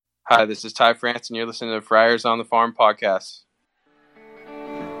Hi, this is Ty France, and you're listening to Friars on the Farm podcast.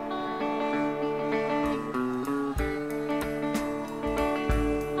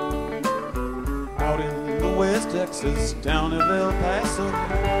 Out in the West Texas, down in El Paso,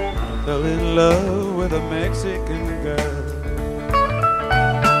 I fell in love with a Mexican girl.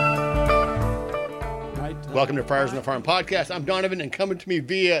 Welcome to Friars on the Farm podcast. I'm Donovan, and coming to me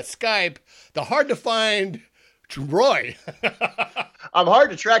via Skype, the hard-to-find Roy. I'm hard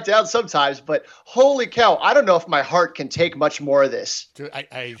to track down sometimes, but holy cow, I don't know if my heart can take much more of this. Dude,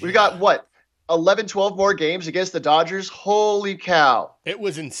 We got, 11, 12 more games against the Dodgers? Holy cow. It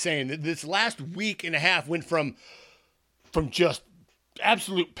was insane. This last week and a half went from just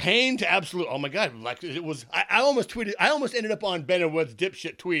absolute pain to absolute, oh my God. Like it was, I almost ended up on Ben and Wood's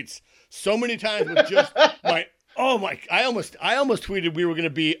dipshit tweets so many times with just I almost tweeted we were going to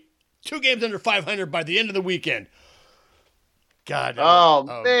be 2 games under 500 by the end of the weekend. God. Oh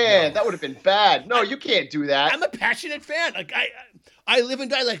man, no. that would have been bad. No, you can't do that. I'm a passionate fan. Like I live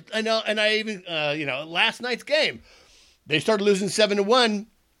and die. Like I know, and I even last night's game, they started losing 7-1.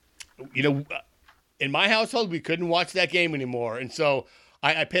 In my household, we couldn't watch that game anymore, and so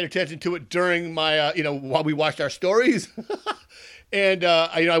I paid attention to it during my while we watched our stories. And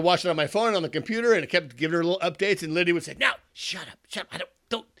I watched it on my phone and on the computer, and I kept giving her little updates. And Lydia would say, "No, shut up, I don't."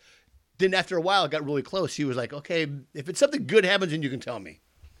 Then after a while, it got really close. She was like, "Okay, if it's something good happens, then you can tell me."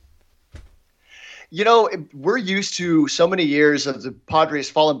 We're used to so many years of the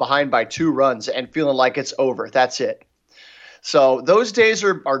Padres falling behind by 2 runs and feeling like it's over. That's it. So those days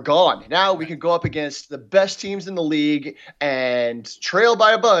are gone. Now we can go up against the best teams in the league and trail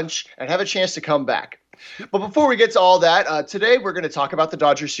by a bunch and have a chance to come back. But before we get to all that, today we're going to talk about the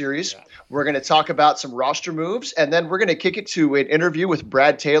Dodger series. Yeah. We're going to talk about some roster moves, and then we're going to kick it to an interview with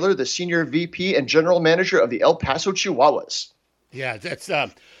Brad Taylor, the senior VP and general manager of the El Paso Chihuahuas. Yeah, that's a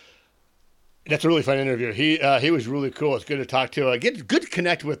really fun interview. He was really cool. It's good to talk to. Good to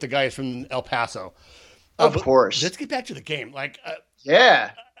connect with the guys from El Paso. Of course. Let's get back to the game. Yeah.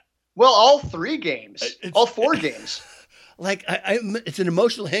 Well, all 3 games. All 4 games. Like it's an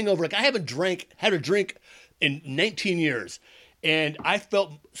emotional hangover. Like I haven't had a drink in 19 years, and I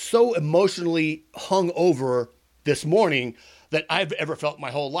felt so emotionally hung over this morning that I've ever felt my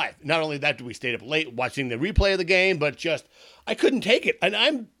whole life. Not only that, we stayed up late watching the replay of the game, but just I couldn't take it. And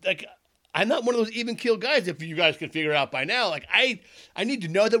I'm not one of those even keel guys. If you guys can figure it out by now, like I need to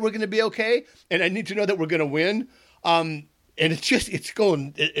know that we're going to be okay, and I need to know that we're going to win. And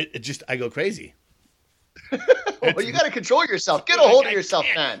I go crazy. Well, you got to control yourself. Get a hold of yourself,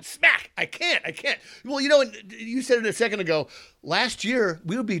 man. Smack. I can't. Well, you said it a second ago. Last year,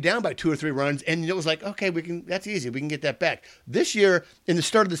 we would be down by 2 or 3 runs, and it was like, okay, that's easy. We can get that back. This year, in the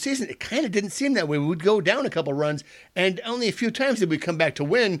start of the season, it kind of didn't seem that way. We would go down a couple runs, and only a few times did we come back to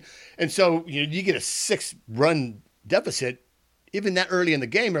win. And so, you get a 6-run deficit, even that early in the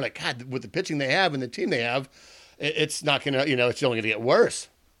game. You're like, God, with the pitching they have and the team they have, it's not going to, it's only going to get worse.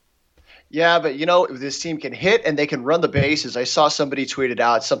 Yeah, but this team can hit and they can run the bases. I saw somebody tweeted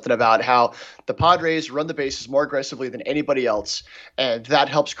out something about how the Padres run the bases more aggressively than anybody else, and that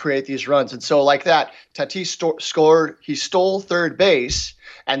helps create these runs. And so like that, Tatis scored, he stole third base,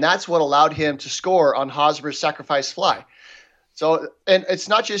 and that's what allowed him to score on Hosmer's sacrifice fly. So, and it's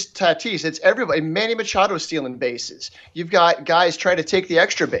not just Tatis, it's everybody. Manny Machado stealing bases. You've got guys trying to take the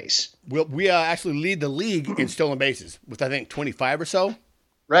extra base. We actually lead the league in stolen bases with, I think, 25 or so.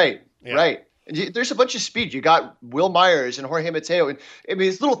 Right. Yeah. Right. There's a bunch of speed. You got Will Myers and Jorge Mateo. And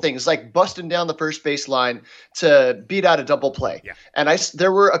it's little things like busting down the first base line to beat out a double play. Yeah. And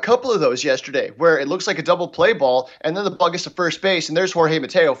there were a couple of those yesterday where it looks like a double play ball, and then the ball gets to first base, and there's Jorge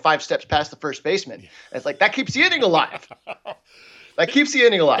Mateo 5 steps past the first baseman. Yeah. And it's like, that keeps the inning alive.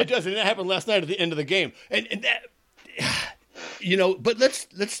 It does. And that happened last night at the end of the game. And that, but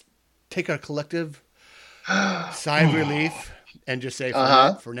let's take our collective sigh of relief. And just say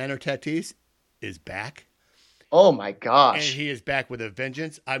Fernando Tatis is back. Oh, my gosh. And he is back with a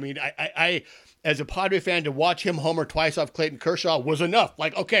vengeance. I mean, I as a Padre fan, to watch him homer twice off Clayton Kershaw was enough.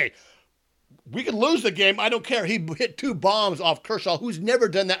 Like, okay, we could lose the game. I don't care. He hit 2 bombs off Kershaw, who's never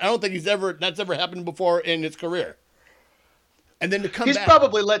done that. I don't think that's ever happened before in his career. And then to come back. He's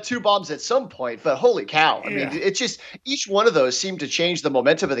probably let 2 bombs at some point, but holy cow. I mean, it's just each one of those seemed to change the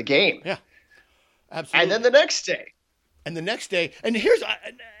momentum of the game. Yeah, absolutely. And then the next day. And here's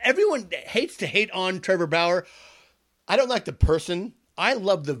everyone hates to hate on Trevor Bauer. I don't like the person. I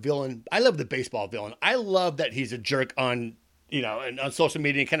love the villain. I love the baseball villain. I love that he's a jerk on and on social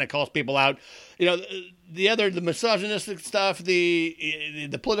media, kind of calls people out. The misogynistic stuff, the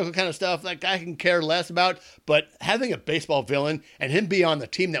political kind of stuff, like I can care less about. But having a baseball villain and him be on the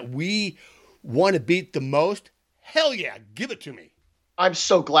team that we want to beat the most, hell yeah, give it to me. I'm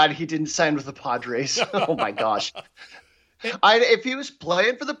so glad he didn't sign with the Padres. Oh my gosh. If he was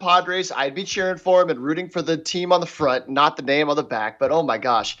playing for the Padres, I'd be cheering for him and rooting for the team on the front, not the name on the back. But oh my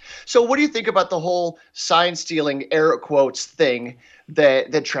gosh. So what do you think about the whole sign stealing air quotes thing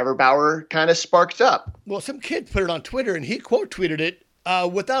that Trevor Bauer kind of sparked up? Well, some kid put it on Twitter and he quote tweeted it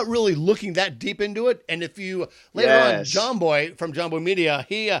without really looking that deep into it. And if you later on, John Boy from John Boy Media,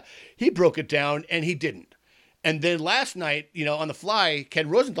 he broke it down and he didn't. And then last night, on the fly, Ken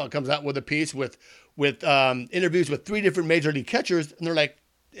Rosenthal comes out with a piece with interviews with 3 different major league catchers, and they're like,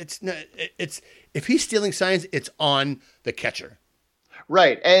 it's if he's stealing signs, it's on the catcher.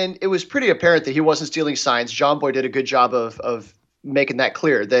 Right, and it was pretty apparent that he wasn't stealing signs. John Boy did a good job of making that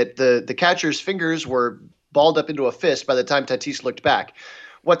clear, that the catcher's fingers were balled up into a fist by the time Tatis looked back.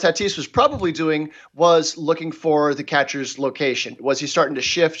 What Tatis was probably doing was looking for the catcher's location. Was he starting to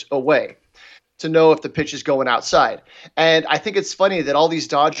shift away to know if the pitch is going outside? And I think it's funny that all these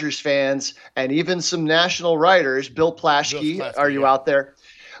Dodgers fans and even some national writers, Bill Plaschke, are you out there,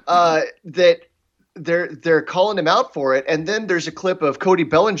 that they're calling him out for it. And then there's a clip of Cody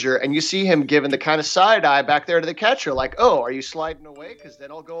Bellinger, and you see him giving the kind of side eye back there to the catcher, like, "Oh, are you sliding away? Because then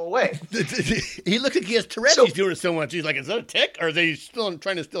I'll go away." He looks like he has Tourette's. He's doing it so much. He's like, "Is that a tick, or are they still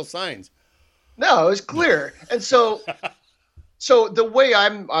trying to steal signs?" No, it was clear. And so the way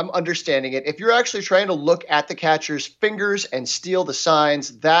I'm understanding it, if you're actually trying to look at the catcher's fingers and steal the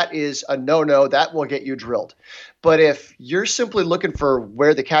signs, that is a no-no. That will get you drilled. But if you're simply looking for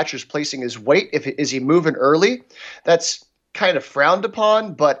where the catcher's placing his weight, is he moving early, that's kind of frowned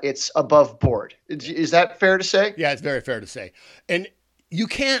upon, but it's above board. Is that fair to say? Yeah, it's very fair to say. And you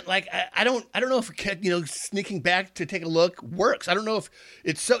can't, like, I don't know if sneaking back to take a look works. I don't know if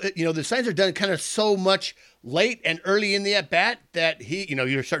it's so, the signs are done kind of so much late and early in the at bat that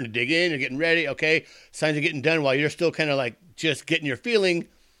you're starting to dig in, you're getting ready. Okay, signs are getting done while you're still kind of like just getting your feeling,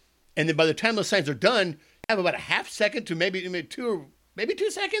 and then by the time those signs are done, you have about a half second to maybe 2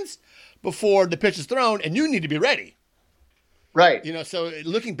 seconds before the pitch is thrown, and you need to be ready. Right. So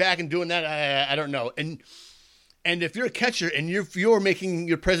looking back and doing that, I don't know. And if you're a catcher and you're making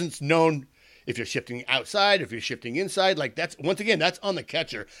your presence known, if you're shifting outside, if you're shifting inside, like that's on the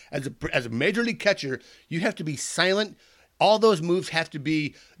catcher. As a major league catcher, you have to be silent. All those moves have to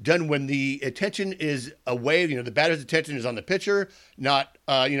be done when the attention is away. The batter's attention is on the pitcher, not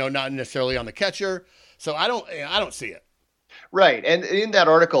necessarily on the catcher. So I don't see it. Right. And in that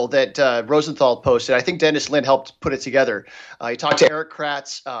article that Rosenthal posted, I think Dennis Lin helped put it together. He talked to Eric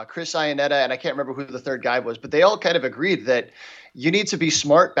Kratz, Chris Iannetta, and I can't remember who the third guy was, but they all kind of agreed that you need to be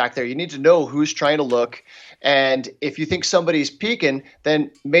smart back there. You need to know who's trying to look. And if you think somebody's peeking,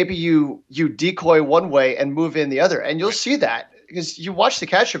 then maybe you decoy one way and move in the other. And you'll see that because you watch the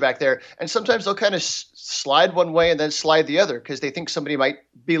catcher back there, and sometimes they'll kind of slide one way and then slide the other because they think somebody might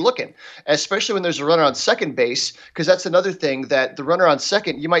be looking, especially when there's a runner on second base, because that's another thing, that the runner on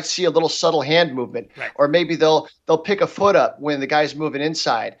second, you might see a little subtle hand movement, right, or maybe they'll pick a foot up when the guy's moving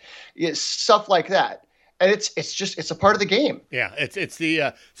inside. It's stuff like that. And it's a part of the game. Yeah, it's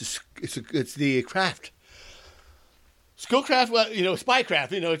the craft. Schoolcraft, well,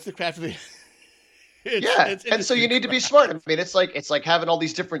 spycraft, it's the craft of the and so you need to be smart. I mean, it's like having all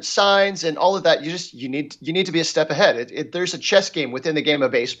these different signs and all of that. You need to be a step ahead. There's a chess game within the game of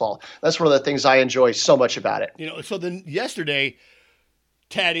baseball. That's one of the things I enjoy so much about it. So then yesterday,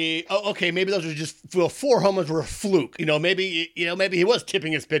 Taddy, maybe those are just 4 homers were a fluke. Maybe he was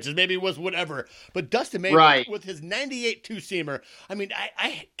tipping his pitches. Maybe it was whatever. But Dustin May, right, with his 98 two-seamer, I mean,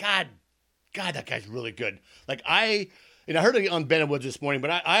 God, that guy's really good. Like I heard it on Ben Woods this morning, but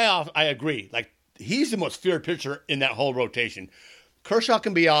I agree. Like, he's the most feared pitcher in that whole rotation. Kershaw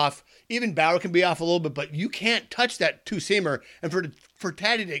can be off. Even Bauer can be off a little bit, but you can't touch that two-seamer. And for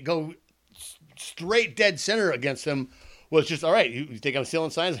Taddy to go straight dead center against him was just, all right, you think I'm stealing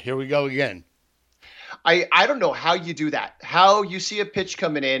signs? Here we go again. I don't know how you do that. How you see a pitch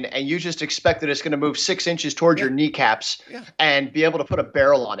coming in and you just expect that it's going to move 6 inches towards your kneecaps and be able to put a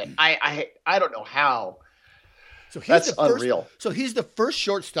barrel on it. I don't know how. So that's unreal. So he's the first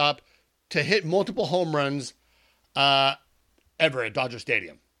shortstop to hit multiple home runs ever at Dodger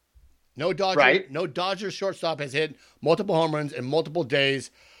Stadium. No Dodger shortstop has hit multiple home runs in multiple days.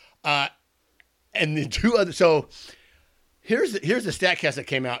 And the two other, so here's the StatCast that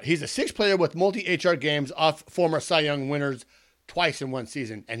came out. He's a 6th player with multi-HR games off former Cy Young winners twice in one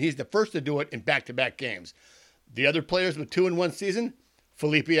season, and he's the first to do it in back-to-back games. The other players with 2 in one season,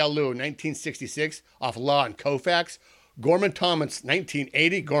 Felipe Alou, 1966, off Law and Koufax. Gorman Thomas,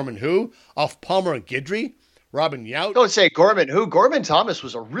 1980. Gorman who? Off Palmer and Guidry. Robin Yount. Don't say Gorman who. Gorman Thomas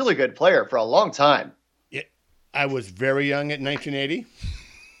was a really good player for a long time. Yeah, I was very young at 1980.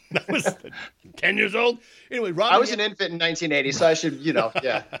 I was 10 years old. Anyway, I was an infant in 1980, so I should,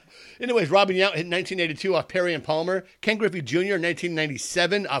 yeah. Anyways, Robin Yount hit 1982 off Perry and Palmer. Ken Griffey Jr.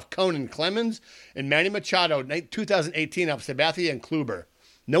 1997 off Cohn and Clemens. And Manny Machado 2018 off Sabathia and Kluber.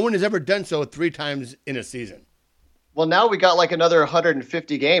 No one has ever done so 3 times in a season. Well, now we got like another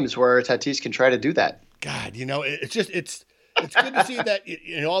 150 games where Tatis can try to do that. God, it's good to see that,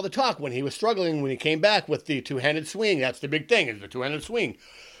 all the talk when he was struggling, when he came back with the two-handed swing. That's the big thing, is the two-handed swing.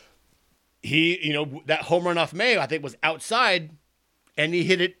 He, that home run off Mayo, I think, was outside, and he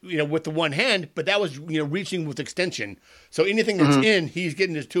hit it, with the one hand, but that was, reaching with extension. So anything that's in, he's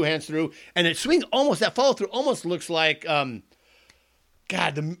getting his 2 hands through, and it swing that follow through almost looks like, the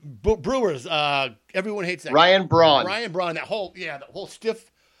Brewers. Everyone hates that. Ryan Braun, that whole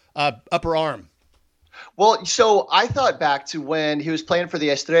stiff upper arm. Well, so I thought back to when he was playing for the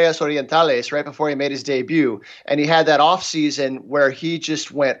Estrellas Orientales right before he made his debut, and he had that off season where he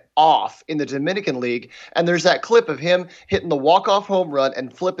just went off in the Dominican League, and there's that clip of him hitting the walk-off home run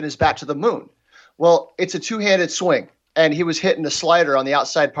and flipping his bat to the moon. Well, it's a two-handed swing, and he was hitting the slider on the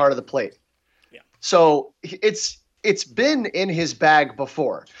outside part of the plate. Yeah. So it's been in his bag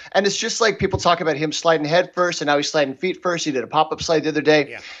before, and it's just like people talk about him sliding head first, and now he's sliding feet first. He did a pop-up slide the other day.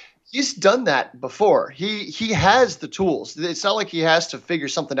 Yeah. He's done that before. He has the tools. It's not like he has to figure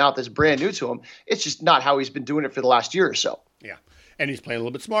something out that's brand new to him. It's just not how he's been doing it for the last year or so. Yeah, and he's playing a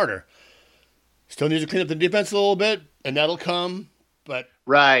little bit smarter. Still needs to clean up the defense a little bit, and that'll come. But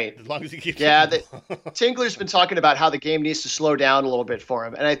right, as long as he keeps Tingler's been talking about how the game needs to slow down a little bit for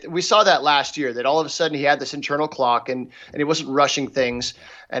him, and we saw that last year. That all of a sudden he had this internal clock, and he wasn't rushing things,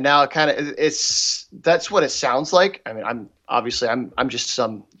 and now that's what it sounds like. I mean, I'm just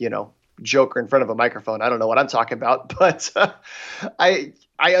some joker in front of a microphone. I don't know what I'm talking about, but I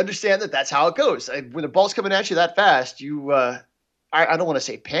understand that that's how it goes. When the ball's coming at you that fast, I don't want to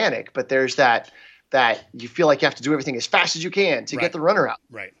say panic, but there's that you feel like you have to do everything as fast as you can to get the runner out.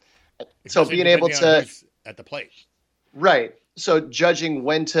 Right. So being able to at the plate. Right. So judging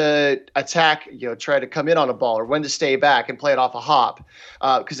when to attack, try to come in on a ball, or when to stay back and play it off a hop.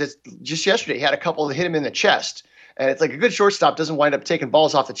 Because it's just yesterday, he had a couple that hit him in the chest. And it's like a good shortstop doesn't wind up taking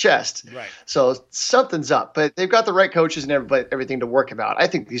balls off the chest. Right. So something's up. But they've got the right coaches and everything to work him out. I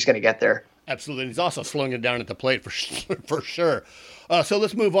think he's going to get there. Absolutely. And he's also slowing it down at the plate for sure. So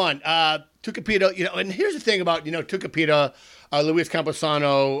let's move on. Tucupita, and here's the thing about, Tucupita, Luis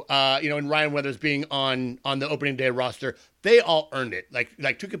Camposano, and Ryan Weathers being on the opening day roster. They all earned it. Like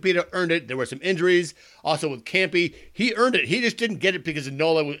Tucupita earned it. There were some injuries. Also with Campy, he earned it. He just didn't get it because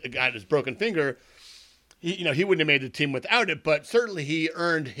Nola got his broken finger. He wouldn't have made the team without it, but certainly he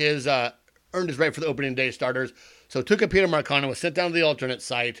earned his right for the opening day starters. So Tucupita Marcano was sent down to the alternate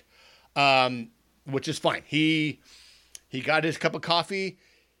site, which is fine. He got his cup of coffee.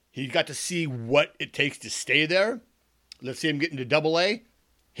 He got to see what it takes to stay there. Let's see him get into Double-A,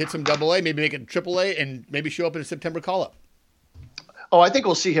 hit some Double-A, maybe make it Triple-A, and maybe show up in a September call-up. Oh, I think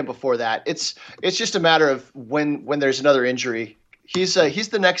we'll see him before that. It's just a matter of when there's another injury. He's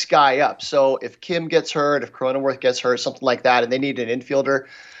the next guy up. So if Kim gets hurt, if Cronenworth gets hurt, something like that, and they need an infielder,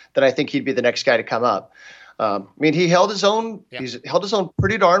 then I think he'd be the next guy to come up. He held his own. Yeah. He's held his own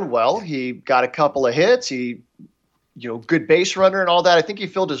pretty darn well. He got a couple of hits. He, good base runner and all that. I think he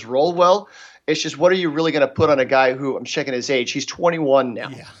filled his role well. It's just, what are you really going to put on a guy who, I'm checking his age, he's 21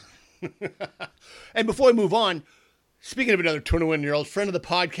 now. Yeah. And before we move on, speaking of another 21-year-old, friend of the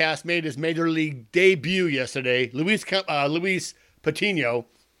podcast made his major league debut yesterday. Luis Patino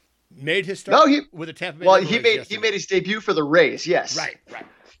made his start with the Tampa Bay. Well, he made his debut for the Rays. Yes.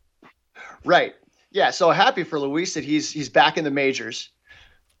 Right. Yeah. So happy for Luis that he's back in the majors.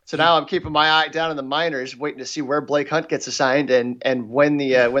 So now I'm keeping my eye down in the minors, waiting to see where Blake Hunt gets assigned and when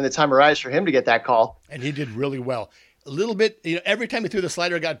the time arrives for him to get that call. And he did really well. A little bit, every time he threw the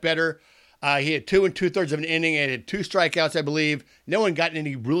slider, it got better. He had 2 2/3 of an inning and had 2 strikeouts, I believe. No one got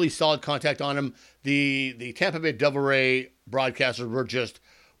any really solid contact on him. The Tampa Bay Devil Ray broadcasters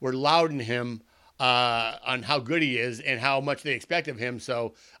were lauding him on how good he is and how much they expect of him.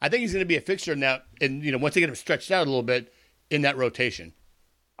 So I think he's going to be a fixture in that. And once they get him stretched out a little bit in that rotation.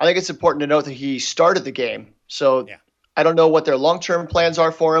 I think it's important to note that he started the game. So yeah. I don't know what their long-term plans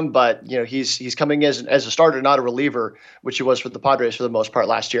are for him, but he's coming as a starter, not a reliever, which he was for the Padres for the most part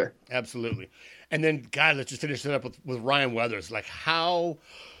last year. Absolutely. And then, God, let's just finish it up with Ryan Weathers. Like, how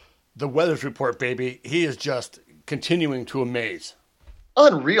the Weathers Report, baby. He is just continuing to amaze.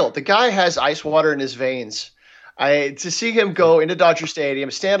 Unreal. The guy has ice water in his veins. To see him go into Dodger Stadium,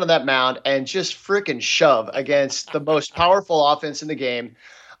 stand on that mound, and just freaking shove against the most powerful offense in the game.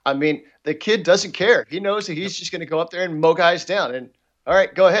 I mean, the kid doesn't care. He knows that he's just going to go up there and mow guys down. And all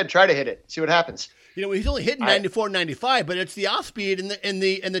right, go ahead, try to hit it, see what happens. You know, he's only hitting 94, 95, but it's the off speed and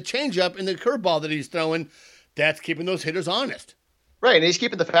the changeup and the curveball that he's throwing that's keeping those hitters honest. Right, and he's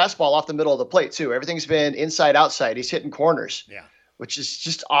keeping the fastball off the middle of the plate too. Everything's been inside outside. He's hitting corners. Yeah. Which is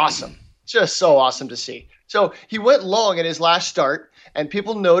just awesome. Just so awesome to see. So he went long in his last start, and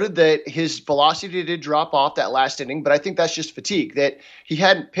people noted that his velocity did drop off that last inning, but I think that's just fatigue, that he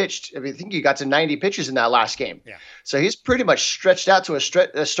hadn't pitched. I mean, I think he got to 90 pitches in that last game. Yeah. So he's pretty much stretched out to a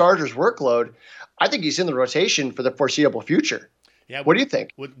starter's workload. I think he's in the rotation for the foreseeable future. Yeah. What do you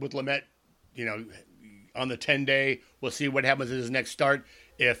think? With Lamet, you know, on the 10-day, we'll see what happens in his next start.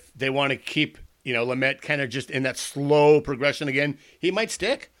 If they want to keep, you know, Lamet kind of just in that slow progression again, he might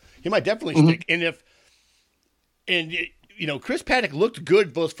stick. He might definitely stick. And you know, Chris Paddock looked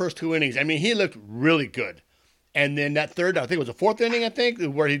good those first two innings. I mean, he looked really good. And then that third, I think it was the fourth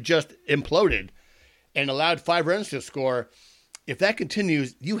inning, where he just imploded and allowed 5 runs to score. If that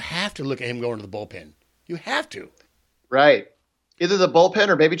continues, you have to look at him going to the bullpen. You have to. Right. Either the bullpen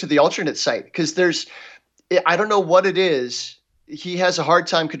or maybe to the alternate site, because I don't know what it is. He has a hard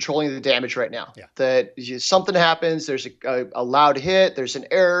time controlling the damage right now. Yeah. That something happens, there's a loud hit, there's an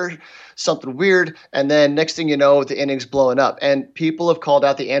error, something weird, and then next thing you know, the inning's blowing up. And people have called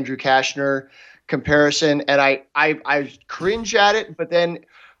out the Andrew Kashner comparison, and I cringe at it, but then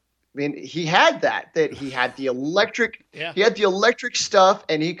I mean, he had the electric, he had the electric stuff,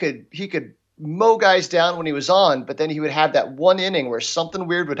 and he could mow guys down when he was on, but then he would have that one inning where something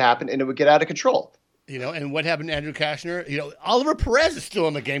weird would happen and it would get out of control. You know, and what happened to Andrew Kashner? You know, Oliver Perez is still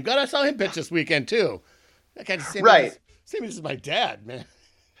in the game. God, I saw him pitch this weekend too. That guy's same as my dad, man.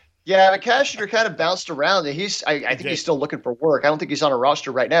 Yeah, but Kashner kind of bounced around. I think he's still looking for work. I don't think he's on a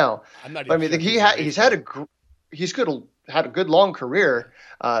roster right now. I'm not. But, I mean, he's had a good long career.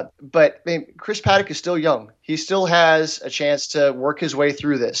 But I mean, Chris Paddock is still young. He still has a chance to work his way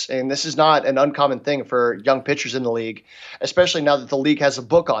through this, and this is not an uncommon thing for young pitchers in the league, especially now that the league has a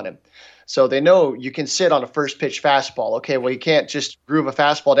book on him. So they know you can sit on a first pitch fastball. Okay, well, you can't just groove a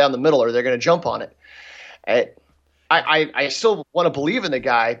fastball down the middle or they're going to jump on it. I still want to believe in the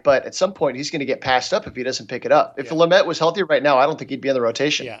guy, but at some point he's going to get passed up if he doesn't pick it up. If Lamet was healthy right now, I don't think he'd be in the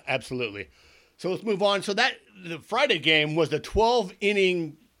rotation. Yeah, absolutely. So let's move on. So the Friday game was the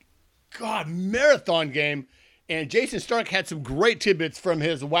 12-inning marathon game, and Jason Stark had some great tidbits from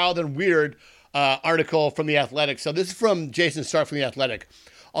his Wild and Weird article from The Athletic. So this is from Jason Stark from The Athletic.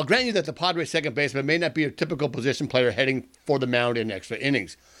 I'll grant you that the Padres second baseman may not be a typical position player heading for the mound in extra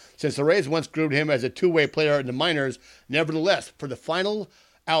innings. Since the Rays once groomed him as a two-way player in the minors, nevertheless, for the final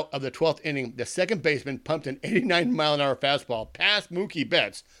out of the 12th inning, the second baseman pumped an 89-mile-an-hour fastball past Mookie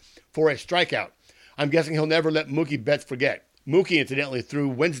Betts for a strikeout. I'm guessing he'll never let Mookie Betts forget. Mookie, incidentally, through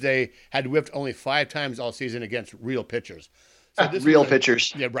Wednesday, had whiffed only 5 times all season against real pitchers. So real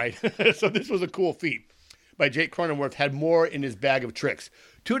pitchers. Yeah, right. So this was a cool feat by Jake Cronenworth, had more in his bag of tricks.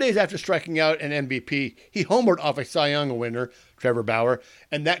 2 days after striking out an MVP, he homered off a Cy Young winner, Trevor Bauer,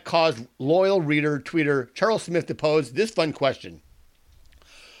 and that caused loyal tweeter Charles Smith to pose this fun question.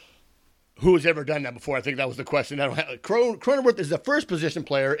 Who has ever done that before? I think that was the question. Cronenworth is the first position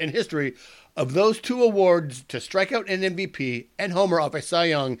player in history of those 2 awards to strike out an MVP and homer off a Cy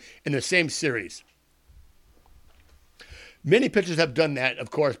Young in the same series. Many pitchers have done that, of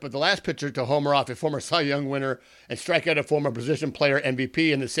course, but the last pitcher to homer off a former Cy Young winner and strike out a former position player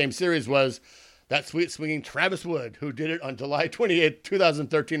MVP in the same series was that sweet swinging Travis Wood, who did it on July 28,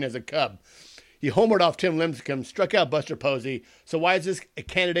 2013 as a Cub. He homered off Tim Lincecum, struck out Buster Posey. So why is this a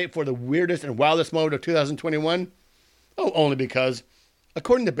candidate for the weirdest and wildest moment of 2021? Oh, only because,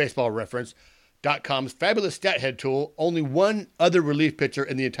 according to Baseball Reference.com's fabulous stat head tool, only one other relief pitcher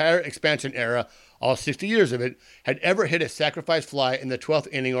in the entire expansion era, all 60 years of it, had ever hit a sacrifice fly in the 12th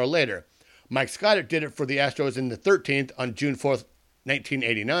inning or later. Mike Scott did it for the Astros in the 13th on June 4th,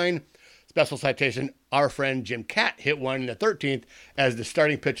 1989. Special citation, our friend Jim Katt hit one in the 13th as the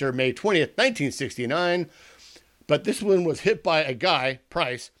starting pitcher May 20th, 1969. But this one was hit by a guy,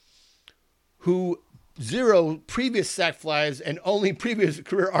 Price, who 0 previous sac flies and only previous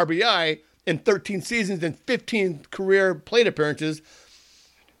career RBI in 13 seasons and 15 career plate appearances.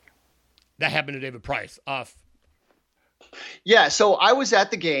 That happened to David Price off. Yeah, so I was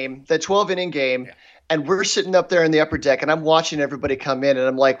at the game, the 12-inning game, and we're sitting up there in the upper deck, and I'm watching everybody come in, and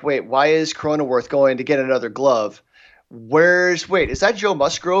I'm like, wait, why is Cronenworth going to get another glove? is that Joe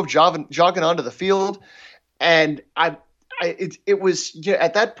Musgrove jogging onto the field? And it was,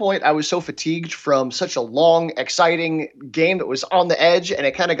 at that point, I was so fatigued from such a long, exciting game that was on the edge, and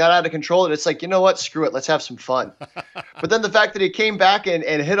it kind of got out of control. And it's like, you know what? Screw it. Let's have some fun. But then the fact that he came back and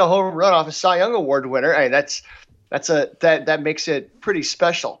hit a home run off a Cy Young Award winner, I mean, that makes it pretty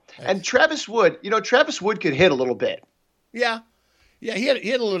special. And Travis Wood could hit a little bit. Yeah, he had a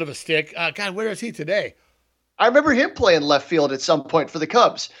little bit of a stick. God, where is he today? I remember him playing left field at some point for the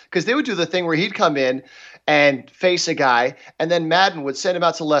Cubs, because they would do the thing where he'd come in and face a guy, and then Madden would send him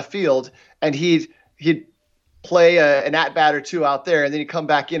out to left field, and he'd play an at-bat or two out there, and then he'd come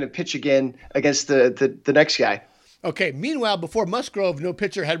back in and pitch again against the next guy. Okay, meanwhile, before Musgrove, no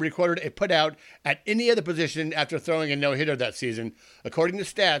pitcher had recorded a putout at any other position after throwing a no-hitter that season, according to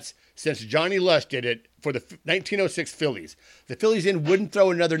stats, since Johnny Lush did it for the 1906 Phillies. The Phillies wouldn't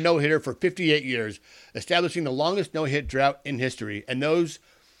throw another no-hitter for 58 years, establishing the longest no-hit drought in history.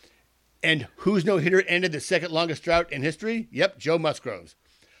 And whose no-hitter ended the second longest drought in history? Yep, Joe Musgrove's.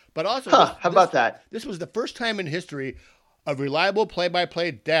 But also, how about that? This was the first time in history of reliable play-by-play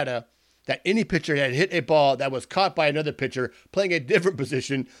data that any pitcher had hit a ball that was caught by another pitcher playing a different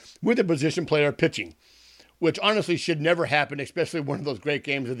position with a position player pitching, which honestly should never happen, especially one of those great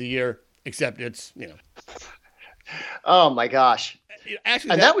games of the year, except it's, Oh, my gosh.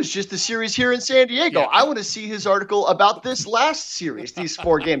 Actually, that was just the series here in San Diego. Yeah. I want to see his article about this last series, these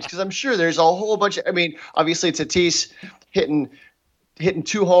 4 games, because I'm sure there's a whole bunch of – obviously Tatis hitting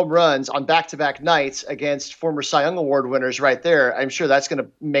 2 home runs on back-to-back nights against former Cy Young Award winners right there. I'm sure that's going to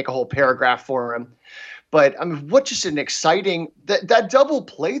make a whole paragraph for him. But, what just an exciting – that double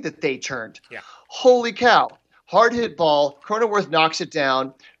play that they turned. Yeah. Holy cow. Hard hit ball. Cronenworth knocks it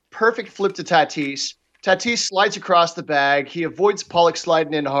down. Perfect flip to Tatis. Tatis slides across the bag. He avoids Pollock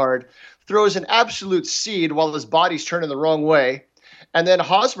sliding in hard, throws an absolute seed while his body's turning the wrong way. And then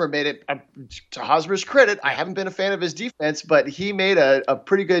Hosmer made it, to Hosmer's credit, I haven't been a fan of his defense, but he made a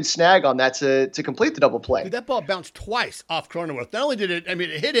pretty good snag on that to complete the double play. Dude, that ball bounced twice off Cronenworth. Not only did it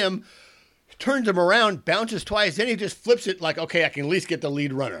hit him, turns him around, bounces twice, then he just flips it like, okay, I can at least get the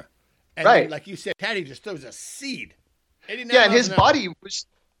lead runner. And right. Then, like you said, Taddy just throws a seed. Yeah, and his body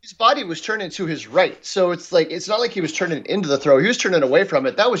was turning to his right. So it's not like he was turning into the throw. He was turning away from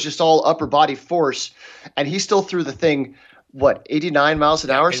it. That was just all upper body force. And he still threw the thing, 89 miles an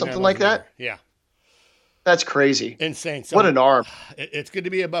hour, something like that? Yeah. That's crazy. Insane. So, what an arm. It's good to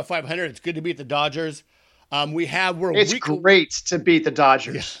be above 500. It's good to beat the Dodgers. It's great to beat the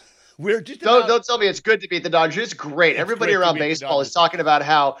Dodgers. Yeah. Don't tell me it's good to beat the Dodgers. It's great. Everybody around baseball is talking about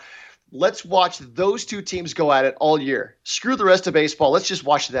how let's watch those 2 teams go at it all year. Screw the rest of baseball. Let's just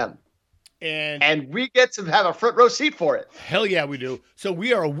watch them. And we get to have a front row seat for it. Hell yeah, we do. So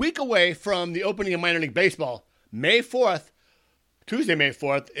we are a week away from the opening of minor league baseball. Tuesday, May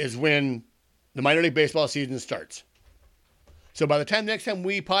 4th, is when the minor league baseball season starts. So by the next time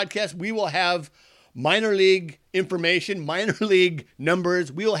we podcast, we will have minor league information, minor league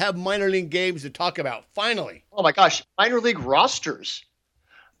numbers. We will have minor league games to talk about, finally. Oh my gosh, minor league rosters.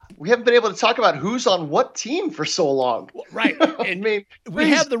 We haven't been able to talk about who's on what team for so long. Right. And we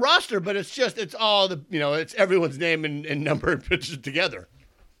have the roster, but it's all it's everyone's name and number and pitches together.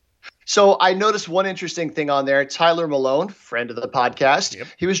 So I noticed one interesting thing on there. Tyler Malone, friend of the podcast. Yep.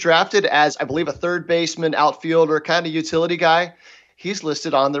 He was drafted as, I believe, a third baseman, outfielder, kind of utility guy. He's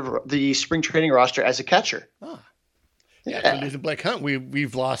listed on the spring training roster as a catcher. Oh. Yeah. So losing Blake Hunt,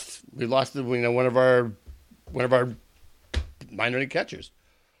 we've lost one of our minor league catchers.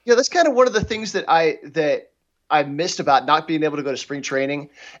 Yeah, that's kind of one of the things that I missed about not being able to go to spring training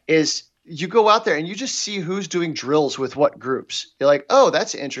is you go out there and you just see who's doing drills with what groups. You're like, oh,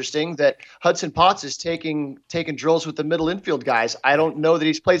 that's interesting that Hudson Potts is taking drills with the middle infield guys. I don't know that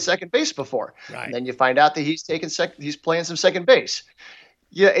he's played second base before. Right. And then you find out that he's playing some second base.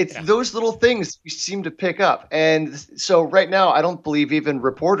 Yeah, those little things you seem to pick up. And so right now, I don't believe even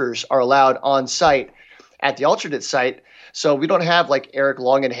reporters are allowed on site at the alternate site. So we don't have like Eric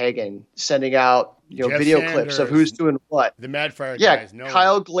Longenhagen sending out video Sanders, clips of who's doing what. The Mad Friar guys. No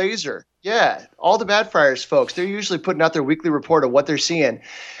Kyle Glazer. Yeah, all the Mad Friars folks. They're usually putting out their weekly report of what they're seeing,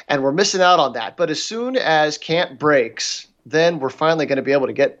 and we're missing out on that. But as soon as camp breaks, then we're finally going to be able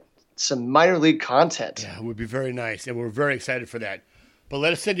to get some minor league content. Yeah, it would be very nice, and we're very excited for that. But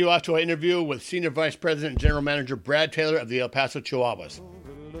let us send you off to our interview with Senior Vice President and General Manager Brad Taylor of the El Paso Chihuahuas.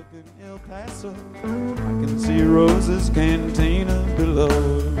 Overlooking El Paso, I can see Rose's Cantina below.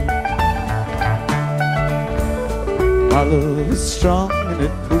 My love is strong and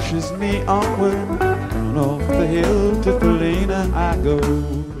it pushes me onward. Down off the hill to Felina I go.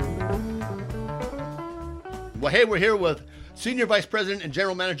 Well, hey, we're here with Senior Vice President and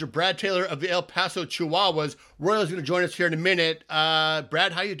General Manager Brad Taylor of the El Paso Chihuahuas. Royal's going to join us here in a minute.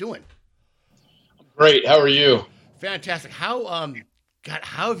 Brad, how you doing? Great. How are you? Fantastic. How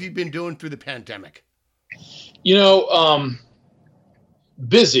have you been doing through the pandemic?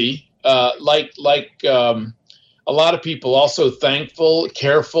 Busy. Like a lot of people. Also thankful,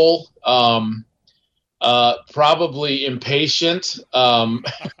 careful, probably impatient.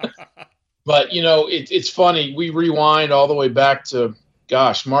 But it's funny. We rewind all the way back to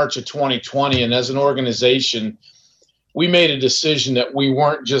March of 2020, and as an organization, we made a decision that we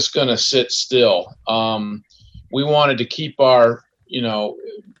weren't just going to sit still. We wanted to keep our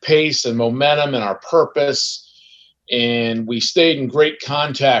pace and momentum and our purpose. And we stayed in great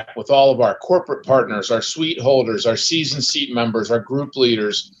contact with all of our corporate partners, our suite holders, our season seat members, our group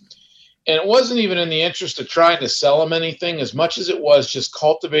leaders. And it wasn't even in the interest of trying to sell them anything as much as it was just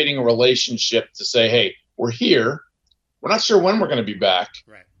cultivating a relationship to say, hey, we're here. We're not sure when we're going to be back.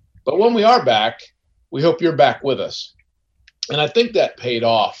 Right. But when we are back, we hope you're back with us. And I think that paid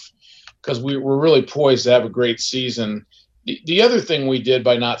off because we were really poised to have a great season. The other thing we did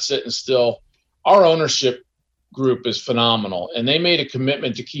by not sitting still, our ownership group is phenomenal. And they made a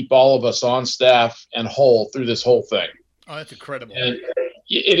commitment to keep all of us on staff and whole through this whole thing. Oh, that's incredible. And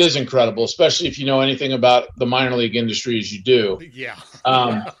it is incredible, especially if you know anything about the minor league industry as you do. Yeah.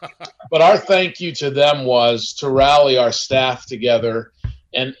 But our thank you to them was to rally our staff together.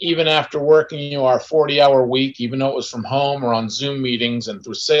 And even after working, our 40-hour week, even though it was from home or on Zoom meetings and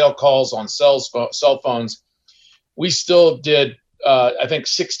through sale calls on cell phones, we still did, I think,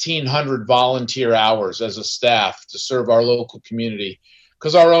 1,600 volunteer hours as a staff to serve our local community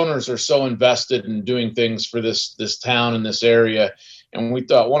because our owners are so invested in doing things for this town and this area. And we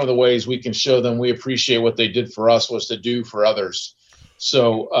thought one of the ways we can show them we appreciate what they did for us was to do for others.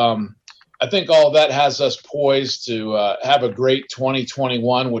 So I think all of that has us poised to have a great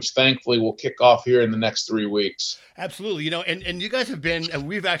 2021, which thankfully will kick off here in the next 3 weeks. Absolutely. And you guys have been, and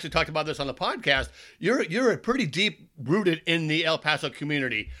we've actually talked about this on the podcast, you're pretty deep rooted in the El Paso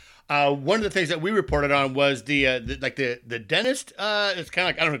community. One of the things that we reported on was the dentist. It's kind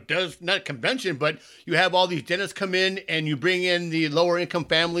of like, I don't know, not a convention, but you have all these dentists come in and you bring in the lower income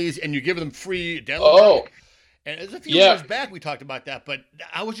families and you give them free dental work. And it was a few years back we talked about that, but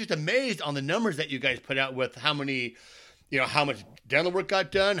I was just amazed on the numbers that you guys put out with how many, how much dental work got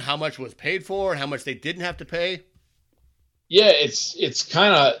done, how much was paid for, and how much they didn't have to pay. Yeah, it's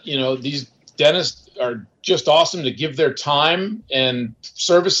kind of, these dentists are just awesome to give their time and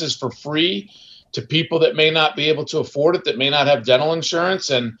services for free to people that may not be able to afford it, that may not have dental insurance.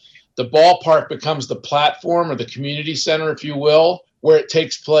 And the ballpark becomes the platform or the community center, if you will, where it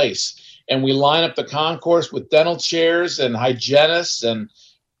takes place. And we line up the concourse with dental chairs and hygienists, and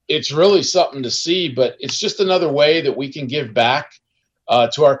it's really something to see. But it's just another way that we can give back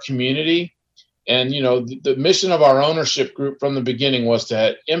to our community. And, the mission of our ownership group from the beginning was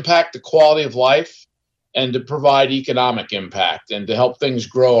to impact the quality of life and to provide economic impact and to help things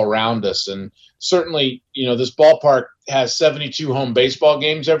grow around us. And certainly, this ballpark has 72 home baseball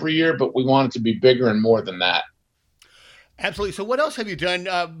games every year, but we want it to be bigger and more than that. Absolutely. So what else have you done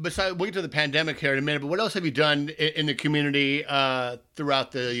besides, we'll get to the pandemic here in a minute, but what else have you done in the community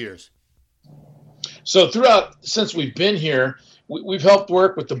throughout the years? So since we've been here, we've helped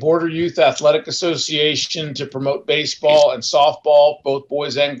work with the Border Youth Athletic Association to promote baseball and softball, both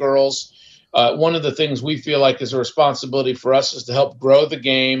boys and girls. One of the things we feel like is a responsibility for us is to help grow the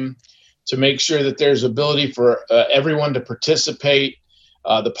game, to make sure that there's ability for everyone to participate.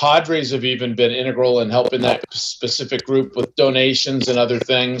 The Padres have even been integral in helping that specific group with donations and other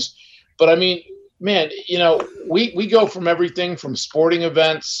things. But I mean, man, we go from everything from sporting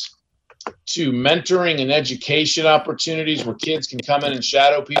events to mentoring and education opportunities where kids can come in and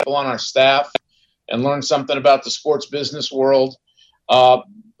shadow people on our staff and learn something about the sports business world.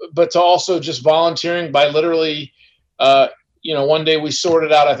 But to also just volunteering by literally, one day we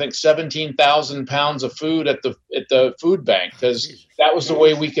sorted out, I think, 17,000 pounds of food at the food bank because that was the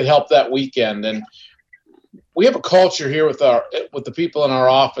way we could help that weekend. And we have a culture here with the people in our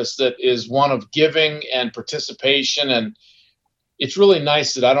office that is one of giving and participation. And it's really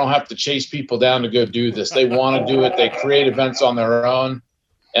nice that I don't have to chase people down to go do this. They want to do it. They create events on their own.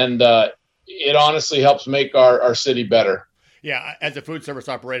 And it honestly helps make our city better. Yeah. As a food service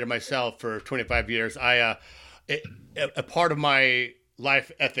operator myself for 25 years, a part of my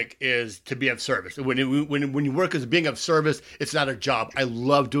life ethic is to be of service. When you work as being of service, it's not a job. I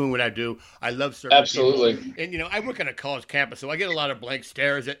love doing what I do. I love serving Absolutely. people. And, I work on a college campus, so I get a lot of blank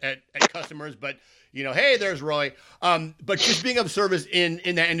stares at customers, but, hey, there's Roy. But just being of service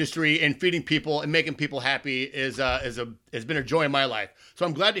in that industry and feeding people and making people happy has been a joy in my life. So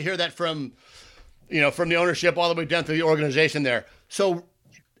I'm glad to hear that from the ownership all the way down through the organization there. So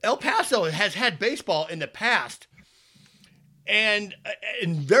El Paso has had baseball in the past and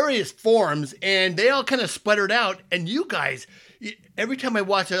in various forms, and they all kind of sputtered out. And you guys, every time I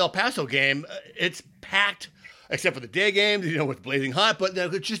watch an El Paso game, it's packed, except for the day games, with Blazing Hot. But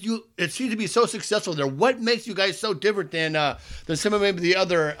it seems to be so successful there. What makes you guys so different than some of maybe the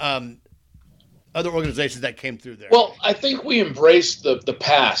other organizations that came through there? Well, I think we embraced the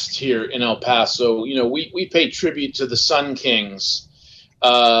past here in El Paso. We pay tribute to the Sun Kings,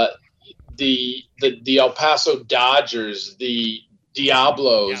 the El Paso Dodgers, the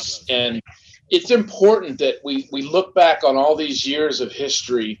Diablos. And it's important that we look back on all these years of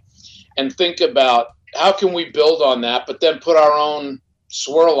history and think about how can we build on that, but then put our own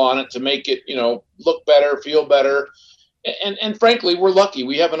swirl on it to make it, look better, feel better. And frankly, we're lucky.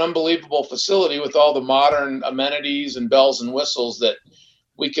 We have an unbelievable facility with all the modern amenities and bells and whistles that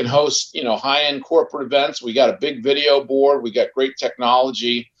we can host, high-end corporate events. We got a big video board. We got great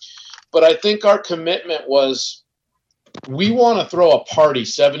technology. But I think our commitment was we want to throw a party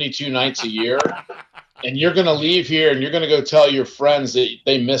 72 nights a year, and you're going to leave here and you're going to go tell your friends that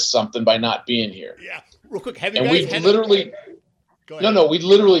they missed something by not being here. Yeah. Real quick, have you and guys we literally we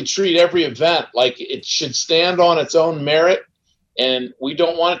literally treat every event like it should stand on its own merit, and we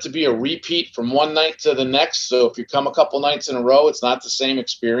don't want it to be a repeat from one night to the next. So if you come a couple nights in a row, it's not the same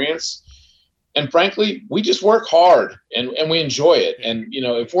experience. And frankly, we just work hard and we enjoy it. And,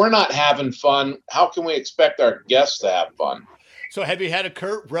 if we're not having fun, how can we expect our guests to have fun? So have you had a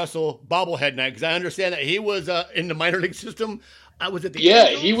Kurt Russell bobblehead night? Because I understand that he was in the minor league system. Was it the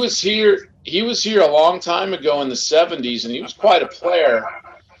Angels? He was here. He was here a long time ago in the 70s, and he was quite a player.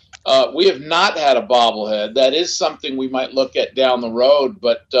 We have not had a bobblehead. That is something we might look at down the road.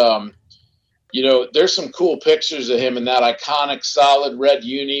 But, there's some cool pictures of him in that iconic solid red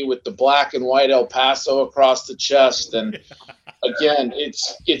uni with the black and white El Paso across the chest. And again,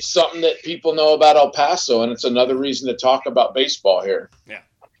 it's something that people know about El Paso, and it's another reason to talk about baseball here. Yeah.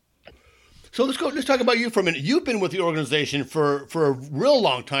 So let's talk about you for a minute. You've been with the organization for a real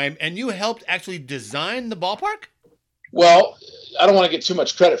long time, and you helped actually design the ballpark? Well, I don't want to get too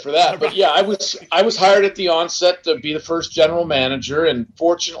much credit for that, but yeah, I was hired at the onset to be the first general manager, and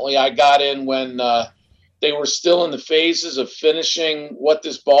fortunately I got in when they were still in the phases of finishing what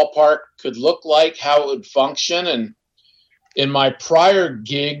this ballpark could look like, how it would function. And in my prior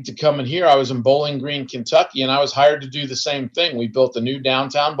gig to come in here, I was in Bowling Green, Kentucky, and I was hired to do the same thing. We built a new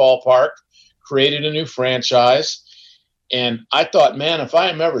downtown ballpark, created a new franchise. And I thought, man, if I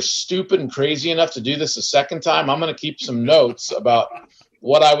am ever stupid and crazy enough to do this a second time, I'm going to keep some notes about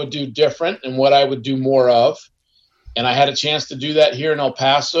what I would do different and what I would do more of. And I had a chance to do that here in El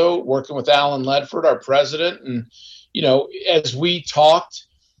Paso, working with Alan Ledford, our president. And, as we talked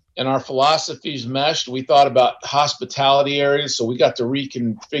and our philosophies meshed, we thought about hospitality areas. So we got to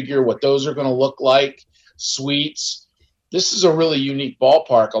reconfigure what those are going to look like, suites. This is a really unique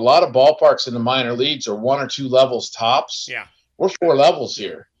ballpark. A lot of ballparks in the minor leagues are 1 or 2 levels tops. Yeah. We're 4 levels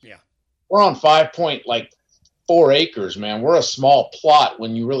here. Yeah. We're on 5.4 acres, man. We're a small plot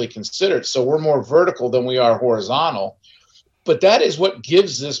when you really consider it. So we're more vertical than we are horizontal. But that is what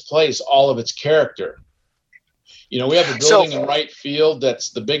gives this place all of its character. We have a building in right field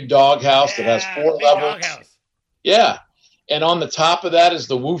that's the big doghouse that has 4 levels. Doghouse. Yeah. And on the top of that is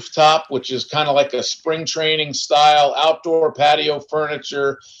the rooftop, which is kind of like a spring training style, outdoor patio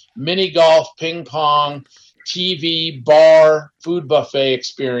furniture, mini golf, ping pong, TV, bar, food buffet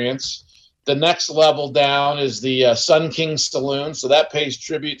experience. The next level down is the Sun King Saloon. So that pays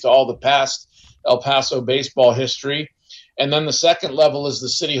tribute to all the past El Paso baseball history. And then the second level is the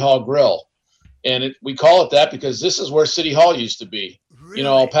City Hall Grill. And we call it that because this is where City Hall used to be. Really?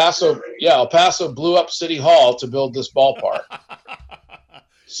 El Paso blew up City Hall to build this ballpark.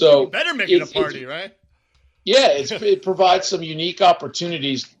 So better make it a party, right? Yeah, it provides some unique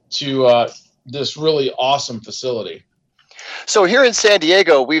opportunities to this really awesome facility. So here in San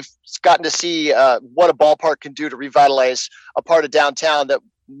Diego, we've gotten to see what a ballpark can do to revitalize a part of downtown that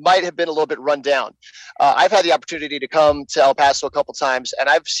might have been a little bit run down. I've had the opportunity to come to El Paso a couple times, and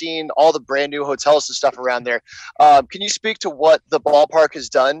I've seen all the brand new hotels and stuff around there. Can you speak to what the ballpark has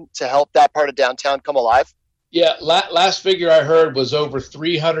done to help that part of downtown come alive? Yeah, last figure I heard was over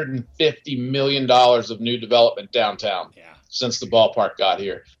 $350 million of new development downtown. Yeah. since the ballpark got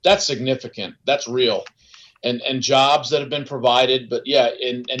here. That's significant. That's real. And jobs that have been provided. But yeah,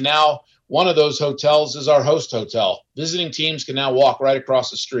 and now one of those hotels is our host hotel. Visiting teams can now walk right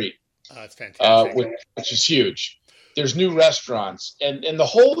across the street. That's fantastic. Which is huge. There's new restaurants, and the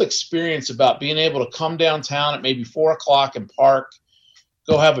whole experience about being able to come downtown at maybe 4:00 and park,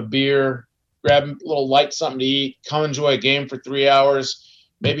 go have a beer, grab a little light something to eat, come enjoy a game for 3 hours,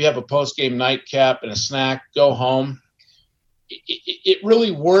 maybe have a post-game nightcap and a snack, go home. It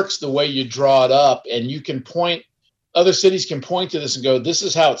really works the way you draw it up, and you can point, other cities can point to this and go, this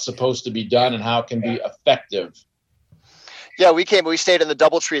is how it's supposed to be done and how it can be effective. Yeah, we stayed in the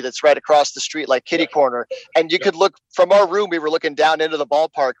DoubleTree that's right across the street, like kitty corner. And you could look from our room. We were looking down into the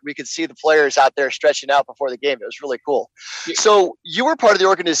ballpark. We could see the players out there stretching out before the game. It was really cool. Yeah. So you were part of the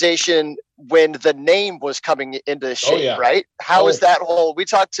organization when the name was coming into shape, right? How was that whole? We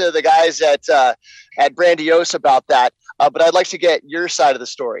talked to the guys at Brandiose about that, but I'd like to get your side of the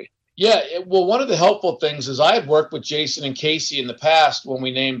story. Yeah, well, one of the helpful things is I had worked with Jason and Casey in the past when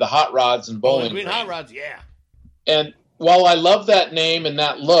we named the Hot Rods and Bowling Green. Hot Rods, yeah. And while I love that name and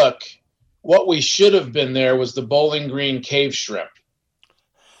that look, what we should have been there was the Bowling Green Cave Shrimp.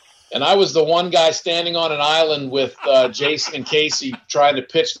 And I was the one guy standing on an island with Jason and Casey trying to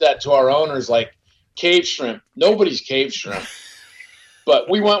pitch that to our owners like, Cave Shrimp. Nobody's Cave Shrimp. But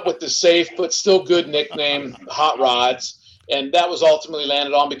we went with the safe but still good nickname, Hot Rods. And that was ultimately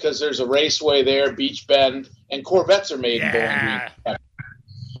landed on because there's a raceway there, Beach Bend, and Corvettes are made in Bowling Green.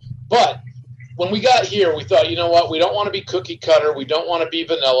 But when we got here, we thought, you know what? We don't want to be cookie cutter. We don't want to be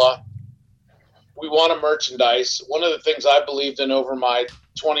vanilla. We want to merchandise. One of the things I believed in over my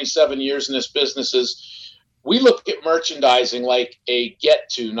 27 years in this business is we look at merchandising like a get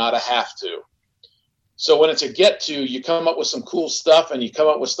to, not a have to. So when it's a get to, you come up with some cool stuff, and you come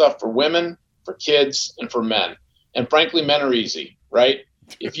up with stuff for women, for kids, and for men. And frankly, men are easy, right?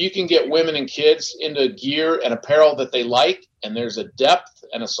 If you can get women and kids into gear and apparel that they like, and there's a depth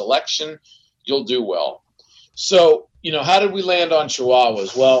and a selection, you'll do well. So, how did we land on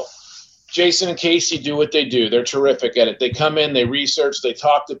Chihuahuas? Well, Jason and Casey do what they do. They're terrific at it. They come in, they research, they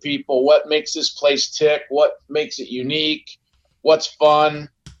talk to people. What makes this place tick? What makes it unique? What's fun?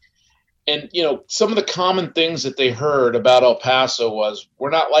 And, some of the common things that they heard about El Paso was, we're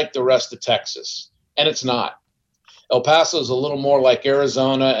not like the rest of Texas. And it's not. El Paso is a little more like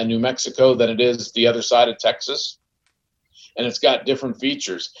Arizona and New Mexico than it is the other side of Texas. And it's got different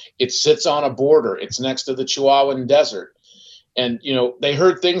features. It sits on a border. It's next to the Chihuahuan Desert. And, they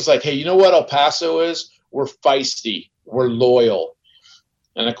heard things like, hey, you know what El Paso is? We're feisty. We're loyal.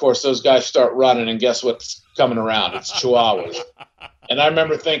 And, of course, those guys start running, and guess what's coming around? It's Chihuahuas. And I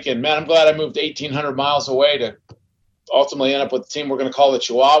remember thinking, man, I'm glad I moved 1,800 miles away to ultimately end up with the team we're going to call the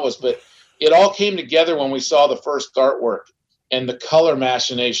Chihuahuas. But it all came together when we saw the first artwork and the color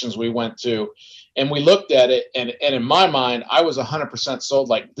machinations we went to. And we looked at it, and in my mind, I was 100% sold.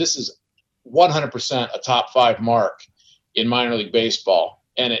 Like, this is 100% a top 5 mark in minor league baseball,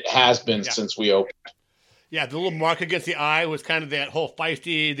 and it has been since we opened. Yeah, the little mark against the eye was kind of that whole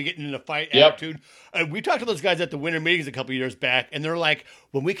feisty, the getting in a fight attitude. We talked to those guys at the winter meetings a couple of years back, and they're like,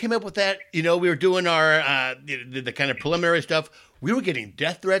 when we came up with that, we were doing our the kind of preliminary stuff. We were getting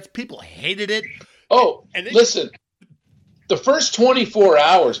death threats. People hated it. Oh, and listen. The first 24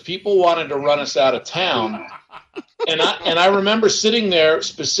 hours, people wanted to run us out of town. And I remember sitting there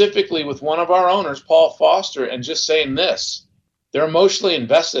specifically with one of our owners, Paul Foster, and just saying this. They're emotionally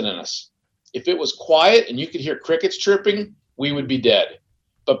invested in us. If it was quiet and you could hear crickets chirping, we would be dead.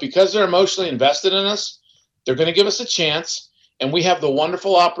 But because they're emotionally invested in us, they're going to give us a chance. And we have the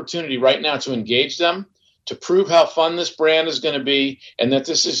wonderful opportunity right now to engage them, to prove how fun this brand is going to be, and that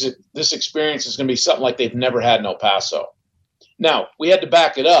this experience is going to be something like they've never had in El Paso. Now, we had to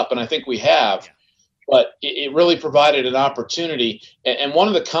back it up, and I think we have, but it really provided an opportunity. And one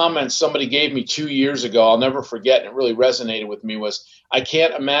of the comments somebody gave me 2 years ago, I'll never forget, and it really resonated with me, was, I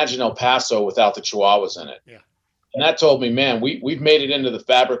can't imagine El Paso without the Chihuahuas in it. Yeah. And that told me, man, we've made it into the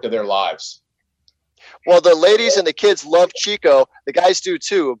fabric of their lives. Well, the ladies and the kids love Chico. The guys do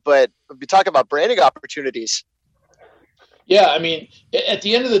too, but we talk about branding opportunities. Yeah, I mean, at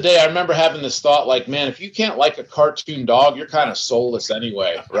the end of the day, I remember having this thought like, man, if you can't like a cartoon dog, you're kind of soulless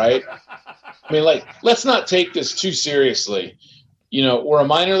anyway, right? I mean, like, let's not take this too seriously. We're a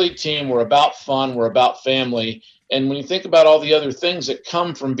minor league team. We're about fun. We're about family. And when you think about all the other things that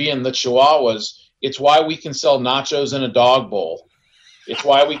come from being the Chihuahuas, it's why we can sell nachos in a dog bowl. It's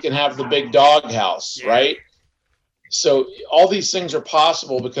why we can have the big dog house, right? So all these things are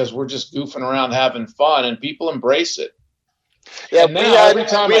possible because we're just goofing around having fun, and people embrace it. Yeah, we had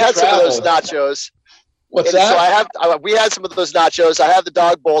some of those nachos. What's And that? So we had some of those nachos. I have the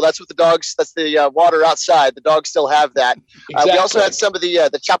dog bowl. That's the water outside. The dogs still have that. Exactly. We also had some of the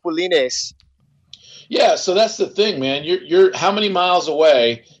chapulines. Yeah, so that's the thing, man. You're how many miles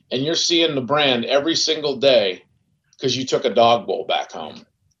away, and you're seeing the brand every single day because you took a dog bowl back home.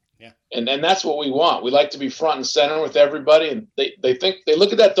 Yeah. And that's what we want. We like to be front and center with everybody, and they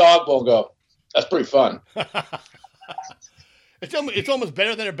look at that dog bowl and go, that's pretty fun. It's almost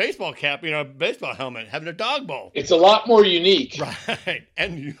better than a baseball cap, a baseball helmet, having a dog bowl. It's a lot more unique. Right.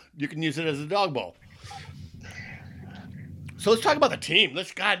 And you can use it as a dog bowl. So let's talk about the team.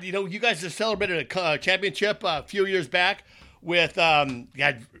 You guys just celebrated a championship a few years back with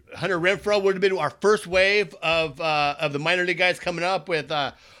Hunter Renfroe. Would have been our first wave of the minor league guys coming up with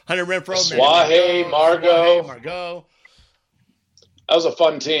Hunter Renfroe, Swahe, Margot. That was a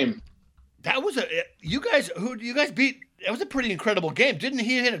fun team. That was you guys beat. It was a pretty incredible game. Didn't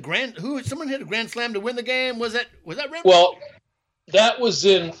he hit someone hit a grand slam to win the game? Was that Renfroe? Well, that was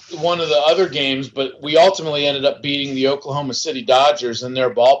in one of the other games, but we ultimately ended up beating the Oklahoma City Dodgers in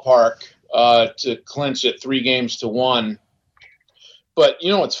their ballpark to clinch it 3-1. But you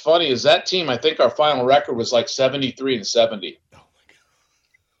know what's funny is that team, I think our final record was like 73-70. Oh my God.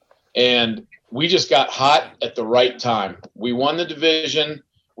 And we just got hot at the right time. We won the division.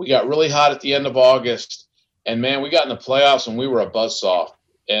 We got really hot at the end of August. And, man, we got in the playoffs and we were a buzzsaw.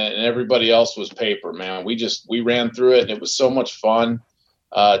 And everybody else was paper, man. We ran through it, and it was so much fun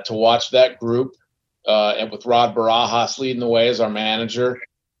to watch that group. And with Rod Barajas leading the way as our manager,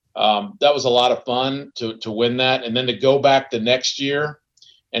 that was a lot of fun to win that. And then to go back the next year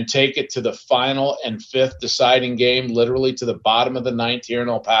and take it to the final and 5th deciding game, literally to the bottom of the 9th here in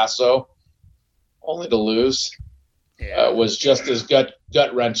El Paso, only to lose. Was just as gut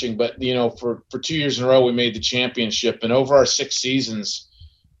wrenching. But for 2 years in a row, we made the championship, and over our 6 seasons,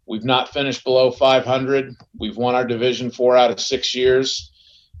 we've not finished below 500. We've won our division 4 out of 6 years.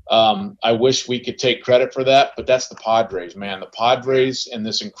 I wish we could take credit for that, but that's the Padres, man. The Padres and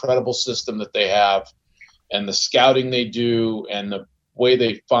this incredible system that they have, and the scouting they do, and the way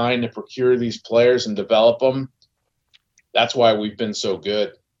they find and procure these players and develop them. That's why we've been so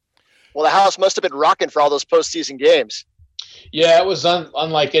good. Well, the house must have been rocking for all those postseason games. Yeah, it was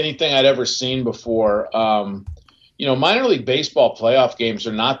unlike anything I'd ever seen before. Minor league baseball playoff games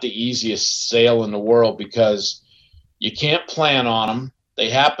are not the easiest sale in the world because you can't plan on them. They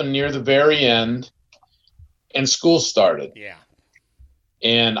happen near the very end, and school started. Yeah.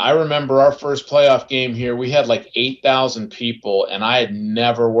 And I remember our first playoff game here, we had like 8,000 people, and I had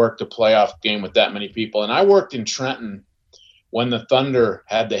never worked a playoff game with that many people. And I worked in Trenton when the Thunder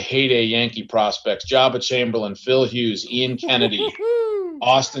had the heyday Yankee prospects, Jabba Chamberlain, Phil Hughes, Ian Kennedy,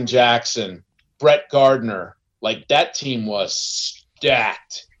 Austin Jackson, Brett Gardner. Like, that team was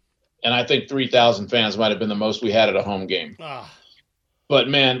stacked. And I think 3,000 fans might have been the most we had at a home game. But,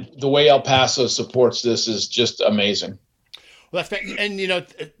 man, the way El Paso supports this is just amazing. Well, that's and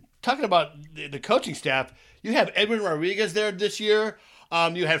talking about the coaching staff, you have Edwin Rodriguez there this year.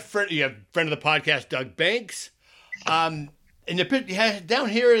 You have friend of the podcast, Doug Banks. And down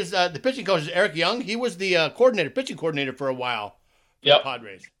here is the pitching coach is Eric Young. He was the pitching coordinator for a while for the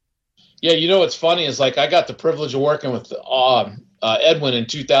Padres. Yeah, what's funny is I got the privilege of working with Edwin in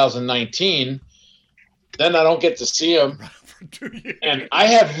 2019. Then I don't get to see him. For 2 years. And I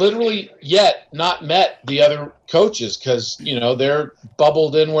have literally yet not met the other coaches because, they're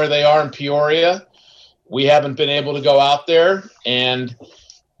bubbled in where they are in Peoria. We haven't been able to go out there. And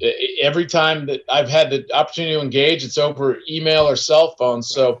every time that I've had the opportunity to engage, it's over email or cell phone.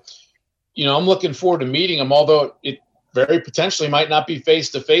 So, I'm looking forward to meeting them, although it very potentially might not be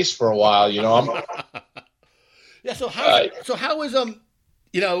face-to-face for a while. Yeah. So how is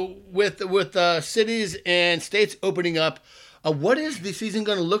with cities and states opening up, what is the season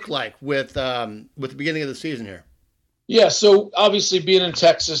going to look like with the beginning of the season here? Yeah. So obviously being in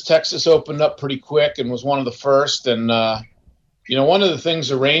Texas opened up pretty quick and was one of the first. And, one of the things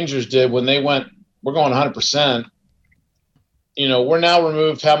the Rangers did when they went, we're going 100%, we're now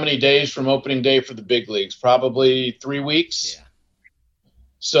removed how many days from opening day for the big leagues? Probably 3 weeks. Yeah.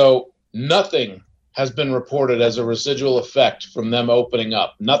 So nothing has been reported as a residual effect from them opening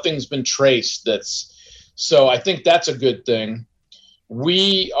up. Nothing's been traced. So I think that's a good thing.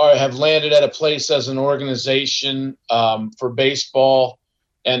 We have landed at a place as an organization for baseball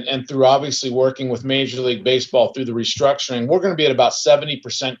and through obviously working with Major League Baseball through the restructuring, we're going to be at about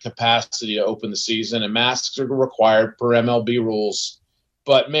 70% capacity to open the season, and masks are required per MLB rules.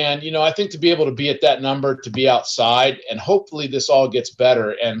 But, man, I think to be able to be at that number, to be outside, and hopefully this all gets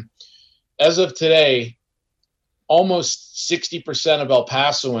better. And as of today, almost 60% of El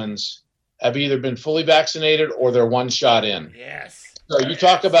Pasoans have either been fully vaccinated or they're one shot in. Yes. So you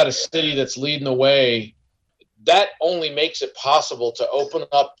talk about a city that's leading the way. That only makes it possible to open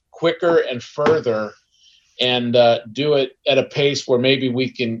up quicker and further and do it at a pace where maybe we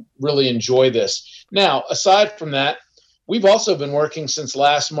can really enjoy this. Now, aside from that, we've also been working since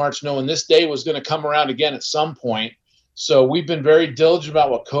last March, knowing this day was going to come around again at some point. So we've been very diligent about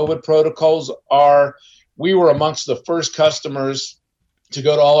what COVID protocols are. We were amongst the first customers to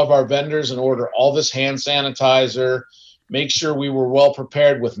go to all of our vendors and order all this hand sanitizer, make sure we were well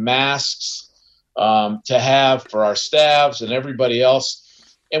prepared with masks to have for our staffs and everybody else.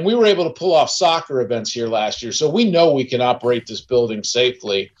 And we were able to pull off soccer events here last year. So we know we can operate this building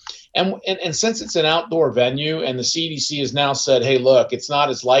safely. And since it's an outdoor venue and the CDC has now said, hey, look, it's not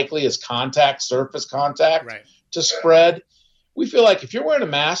as likely as surface contact to spread. We feel like if you're wearing a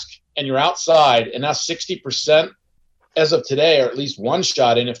mask and you're outside and now 60% as of today, or at least one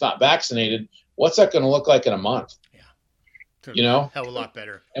shot in, if not vaccinated, what's that going to look like in a month? Yeah. You know, hell of a lot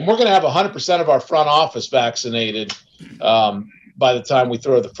better. And we're going to have 100% of our front office vaccinated by the time we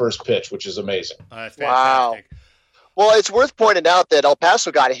throw the first pitch, which is amazing. That's fantastic. Wow. Well, it's worth pointing out that El Paso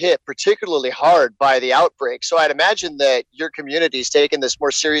got hit particularly hard by the outbreak. So I'd imagine that your community's taken this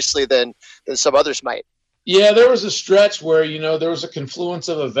more seriously than some others might. Yeah, there was a stretch where, there was a confluence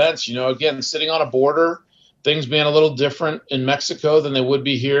of events, again, sitting on a border, things being a little different in Mexico than they would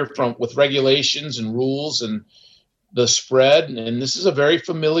be here with regulations and rules and the spread. And this is a very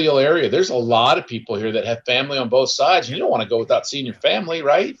familial area. There's a lot of people here that have family on both sides. You don't want to go without seeing your family,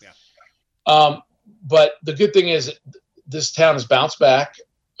 right? Yeah. But the good thing is this town has bounced back.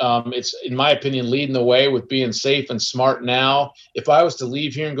 It's, in my opinion, leading the way with being safe and smart now. If I was to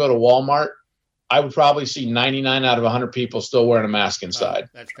leave here and go to Walmart, I would probably see 99 out of 100 people still wearing a mask inside.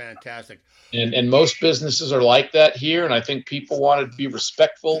 That's fantastic. And most businesses are like that here. And I think people want to be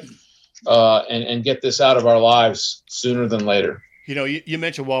respectful and get this out of our lives sooner than later. You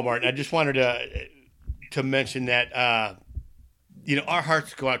mentioned Walmart, and I just wanted to mention that, our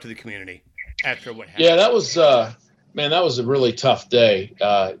hearts go out to the community after what happened. Yeah, that was, that was a really tough day,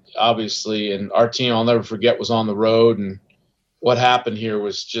 obviously. And our team, I'll never forget, was on the road. And what happened here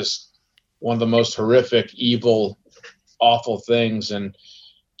was just one of the most horrific, evil, awful things. And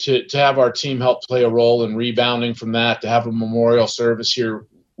to have our team help play a role in rebounding from that, to have a memorial service here,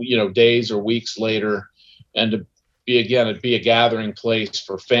 days or weeks later, and to be a gathering place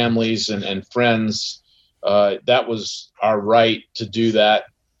for families and friends. That was our right to do that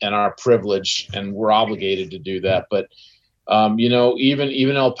and our privilege, and we're obligated to do that. But,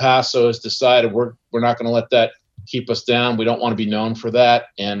 even El Paso has decided we're not going to let that keep us down. We don't want to be known for that.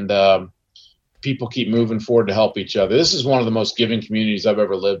 And, people keep moving forward to help each other. This is one of the most giving communities I've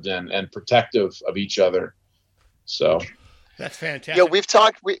ever lived in, and protective of each other. So that's fantastic. Yeah,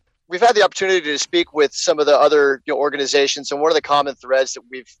 we've had the opportunity to speak with some of the other organizations, and one of the common threads that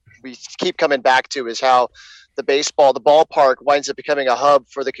we keep coming back to is how the ballpark winds up becoming a hub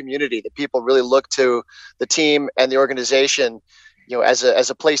for the community. That people really look to the team and the organization, as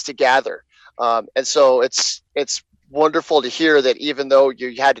a place to gather. And so it's wonderful to hear that even though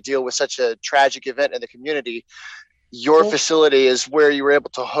you had to deal with such a tragic event in the community, your facility is where you were able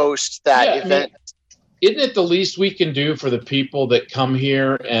to host that event. Isn't it the least we can do for the people that come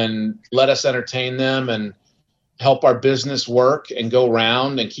here and let us entertain them and help our business work and go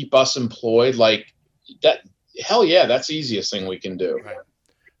around and keep us employed? Like that, hell yeah, that's the easiest thing we can do.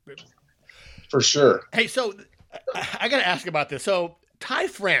 Right. For sure. Hey, so I got to ask about this. So Ty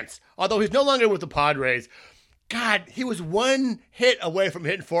France, although he's no longer with the Padres, God, he was one hit away from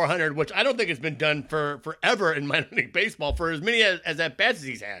hitting 400, which I don't think has been done forever in minor league baseball for as many as at bats as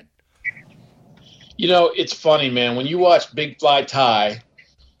he's had. It's funny, man. When you watch Big Fly Ty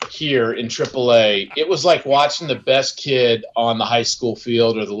here in AAA, it was like watching the best kid on the high school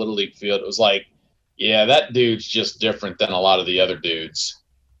field or the Little League field. It was like, yeah, that dude's just different than a lot of the other dudes.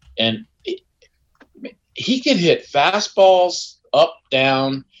 And he could hit fastballs up,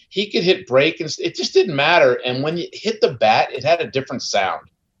 down. He could hit break, and it just didn't matter. And when you hit the bat, it had a different sound.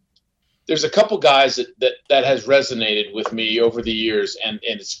 There's a couple guys that has resonated with me over the years, and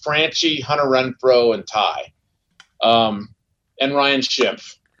it's Franchi, Hunter Renfroe, and Ty, and Ryan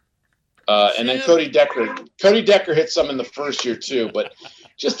Schimpf. And then Cody Decker. Cody Decker hit some in the first year too, but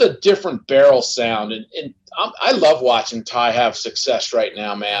just a different barrel sound. And I love watching Ty have success right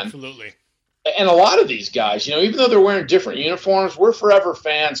now, man. Absolutely. And a lot of these guys, even though they're wearing different uniforms, we're forever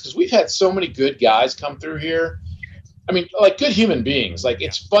fans because we've had so many good guys come through here. I mean, like good human beings. Like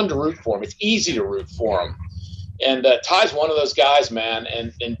it's fun to root for them. It's easy to root for them. And Ty's one of those guys, man.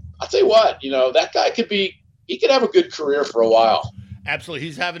 And I'll tell you what, that guy he could have a good career for a while. Absolutely.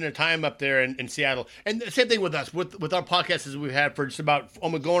 He's having a time up there in Seattle. And the same thing with us, with our podcasts as we've had for just about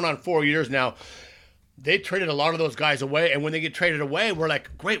going on 4 years now. They traded a lot of those guys away. And when they get traded away, we're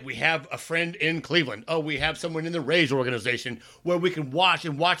like, great, we have a friend in Cleveland. Oh, we have someone in the Rays organization where we can watch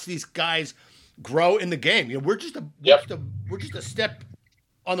these guys grow in the game. You know, we're just a step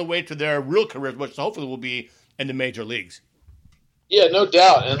on the way to their real careers, which hopefully will be in the major leagues. Yeah, no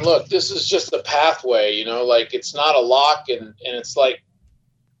doubt. And look, this is just a pathway, you know, like it's not a lock and it's like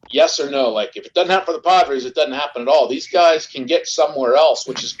yes or no. Like if it doesn't happen for the Padres, it doesn't happen at all. These guys can get somewhere else,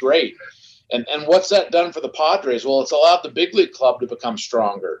 which is great. And what's that done for the Padres? Well, it's allowed the big league club to become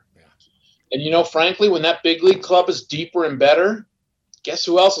stronger. Yeah. And, you know, frankly, when that big league club is deeper and better, guess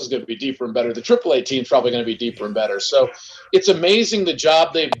who else is going to be deeper and better? The AAA team's probably going to be deeper and better. So it's amazing the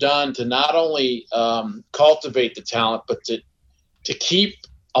job they've done to not only cultivate the talent, but to keep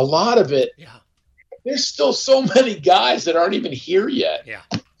a lot of it. Yeah. There's still so many guys that aren't even here yet. Yeah.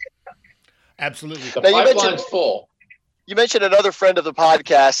 Absolutely. The pipeline's full. You mentioned another friend of the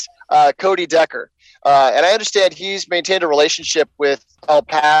podcast, Cody Decker. And I understand he's maintained a relationship with El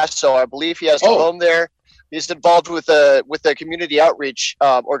Paso. I believe he has a home there. He's involved with a community outreach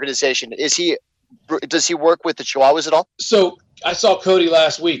organization. Does he work with the Chihuahuas at all? So I saw Cody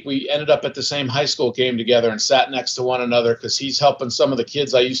last week. We ended up at the same high school game together and sat next to one another because he's helping some of the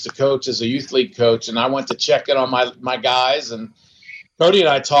kids I used to coach as a youth league coach. And I went to check in on my guys, and Cody and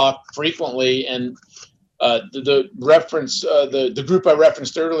I talk frequently. And the group I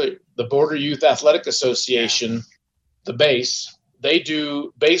referenced earlier, the Border Youth Athletic Association, the BASE, they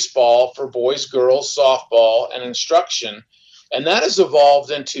do baseball for boys, girls, softball, and instruction. And that has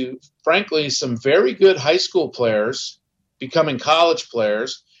evolved into, frankly, some very good high school players becoming college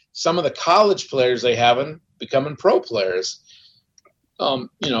players. Some of the college players they haven't becoming pro players. You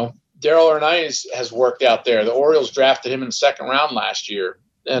know, Daryl Hernandez has worked out there. The Orioles drafted him in the second round last year.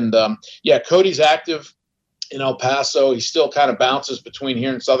 And, Cody's active in El Paso. He still kind of bounces between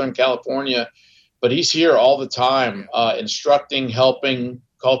here and Southern California, but he's here all the time, instructing, helping,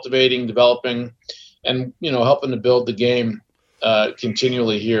 cultivating, developing, and, you know, helping to build the game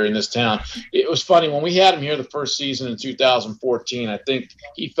continually here in this town. It was funny when we had him here the first season in 2014. I think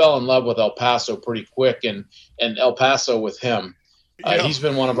he fell in love with El Paso pretty quick, and El Paso with him. He's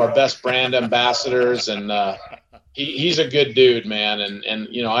been one of our best brand ambassadors, and he's a good dude, man. And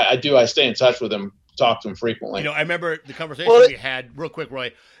you know, I stay in touch with him, talk to him frequently. You know, I remember the conversation we had real quick,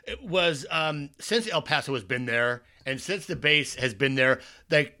 Roy. It was since El Paso has been there, and since the base has been there,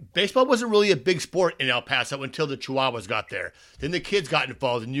 like baseball wasn't really a big sport in El Paso until the Chihuahuas got there. Then the kids got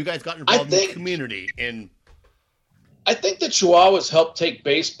involved, and you guys got involved in the community. And I think the Chihuahuas helped take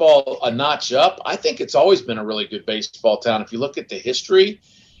baseball a notch up. I think it's always been a really good baseball town. If you look at the history,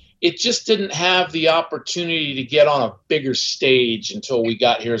 it just didn't have the opportunity to get on a bigger stage until we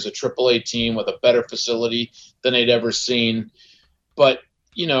got here as a AAA team with a better facility than they'd ever seen. But,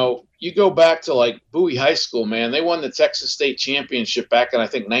 you know, you go back to like Bowie High School, man, they won the Texas State Championship back in, I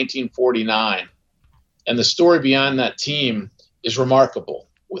think, 1949. And the story behind that team is remarkable,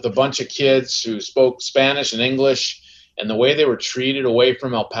 with a bunch of kids who spoke Spanish and English, and the way they were treated away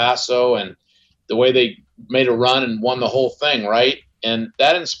from El Paso, and the way they made a run and won the whole thing, right? And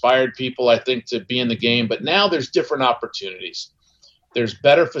that inspired people, I think, to be in the game. But now there's different opportunities. There's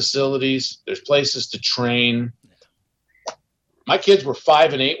better facilities. There's places to train. My kids were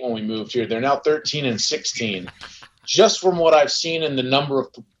 5 and 8 when we moved here. They're now 13 and 16. Just from what I've seen in the number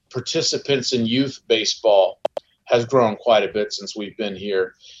of participants in youth baseball has grown quite a bit since we've been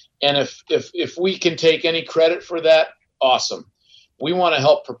here. And if we can take any credit for that, awesome. We want to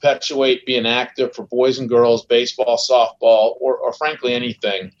help perpetuate being active for boys and girls, baseball, softball, or frankly,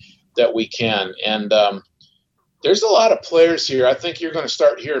 anything that we can. And there's a lot of players here. I think you're going to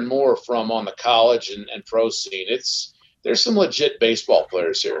start hearing more from on the college and pro scene. There's some legit baseball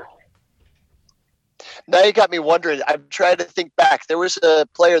players here. Now you got me wondering. I'm trying to think back. There was a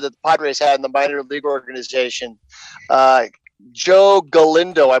player that the Padres had in the minor league organization, Joe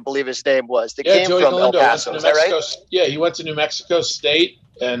Galindo, I believe his name was. That came Joey from Galindo El Paso. Is that right? Yeah, he went to New Mexico State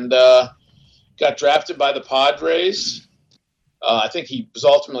and got drafted by the Padres. I think he was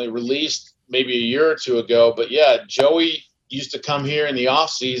ultimately released maybe a year or two ago. But, yeah, Joey used to come here in the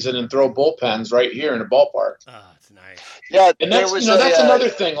offseason and throw bullpens right here in the ballpark. Oh, that's nice. Yeah, and that's, that's another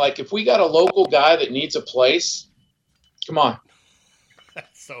thing. Like, if we got a local guy that needs a place, come on.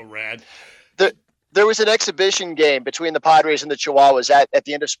 That's so rad. There was an exhibition game between the Padres and the Chihuahuas at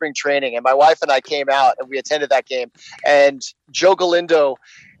the end of spring training, and my wife and I came out and we attended that game. And Joe Galindo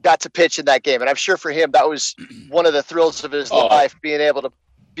got to pitch in that game, and I'm sure for him that was one of the thrills of his life, being able to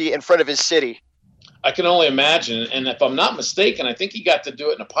be in front of his city. I can only imagine. And if I'm not mistaken, I think he got to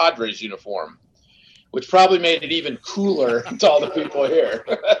do it in a Padres uniform, which probably made it even cooler to all the people here.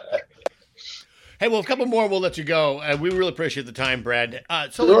 Hey, well, a couple more, we'll let you go. We really appreciate the time, Brad.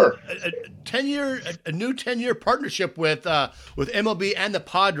 Sure. A new 10-year partnership with MLB and the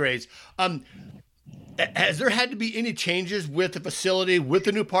Padres. Has there had to be any changes with the facility with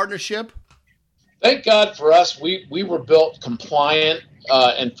the new partnership? Thank God for us. We were built compliant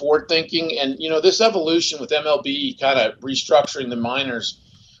and forward thinking. And, this evolution with MLB kind of restructuring the minors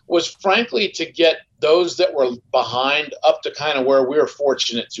was frankly to get those that were behind up to kind of where we were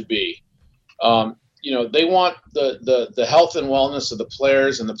fortunate to be. They want the health and wellness of the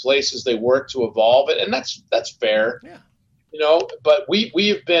players and the places they work to evolve it. And that's fair. Yeah. But we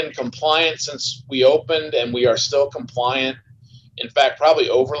have been compliant since we opened, and we are still compliant. In fact, probably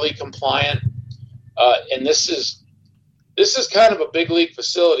overly compliant. And this is kind of a big league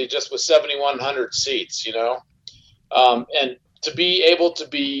facility just with 7,100 seats, and to be able to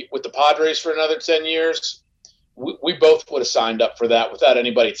be with the Padres for another 10 years, we both would have signed up for that without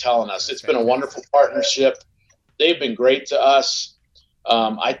anybody telling us. It's been a wonderful partnership. They've been great to us.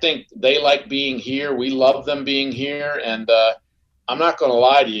 I think they like being here. We love them being here. And I'm not going to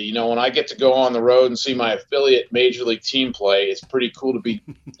lie to you. When I get to go on the road and see my affiliate major league team play, it's pretty cool to be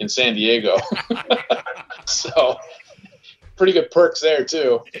in San Diego. So pretty good perks there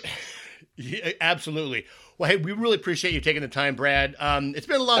too. Yeah, absolutely. Well, hey, we really appreciate you taking the time, Brad. It's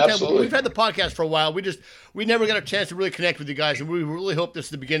been a long Absolutely. time. We've had the podcast for a while. We never got a chance to really connect with you guys, and we really hope this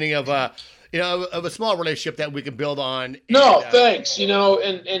is the beginning of a small relationship that we can build on. No, thanks. And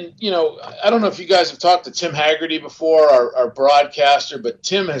I don't know if you guys have talked to Tim Haggerty before, our broadcaster, but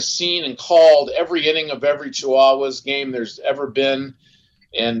Tim has seen and called every inning of every Chihuahuas game there's ever been,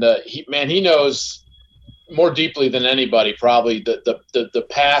 and he knows more deeply than anybody probably the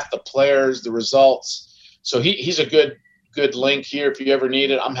path, the players, the results. So he's a good link here if you ever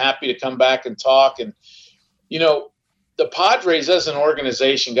need it. I'm happy to come back and talk. And, the Padres as an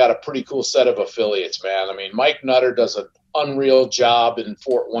organization got a pretty cool set of affiliates, man. I mean, Mike Nutter does an unreal job in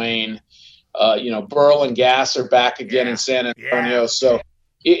Fort Wayne. Burl and Gass are back again in San Antonio. Yeah. So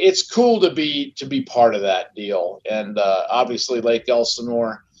it's cool to be part of that deal. And obviously Lake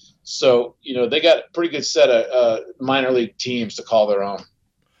Elsinore. So, they got a pretty good set of minor league teams to call their own.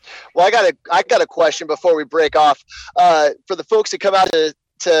 Well, I got a question before we break off. For the folks that come out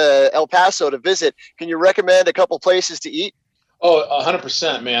to El Paso to visit, can you recommend a couple places to eat? Oh,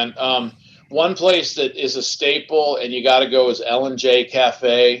 100%, man. One place that is a staple and you got to go is L&J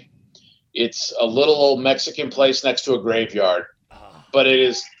Cafe. It's a little old Mexican place next to a graveyard, but it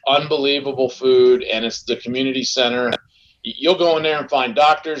is unbelievable food, and it's the community center. You'll go in there and find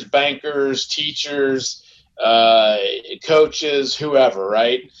doctors, bankers, teachers, coaches, whoever,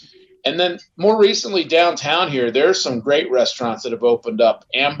 right? And then more recently downtown here, there's some great restaurants that have opened up.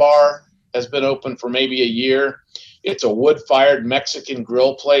 Ambar has been open for maybe a year. It's a wood-fired Mexican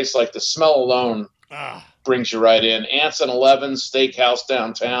grill place. Like the smell alone brings you right in. Ants and Eleven's Steakhouse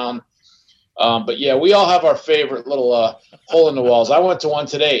downtown. But yeah, we all have our favorite little hole in the walls. I went to one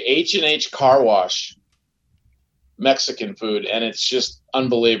today, H&H Car Wash. Mexican food, and it's just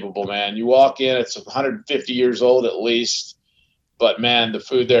unbelievable, man. You walk in, it's 150 years old at least, but man, the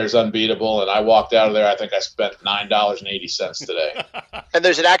food there is unbeatable. And I walked out of there, I think I spent $9.80 today. And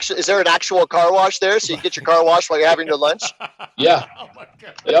is there an actual car wash there, so you can get your car washed while you're having your lunch? Yeah. Oh my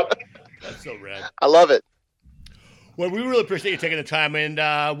God. Yep. That's so rad. I love it. Well, we really appreciate you taking the time, and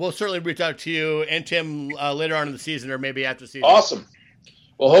we'll certainly reach out to you and Tim later on in the season, or maybe after the season. Awesome.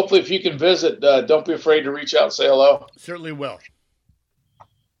 Well, hopefully if you can visit, don't be afraid to reach out and say hello. Certainly will.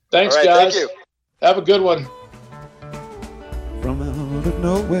 Thanks, right, guys. Thank you. Have a good one. From out of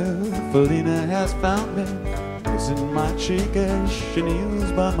nowhere, Felina has found me, kissing my cheek as she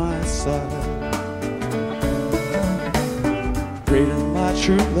kneels by my side. Trading my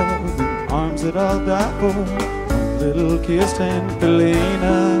true love in arms that I'll die for, one little kiss and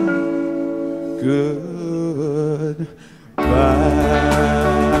Felina, good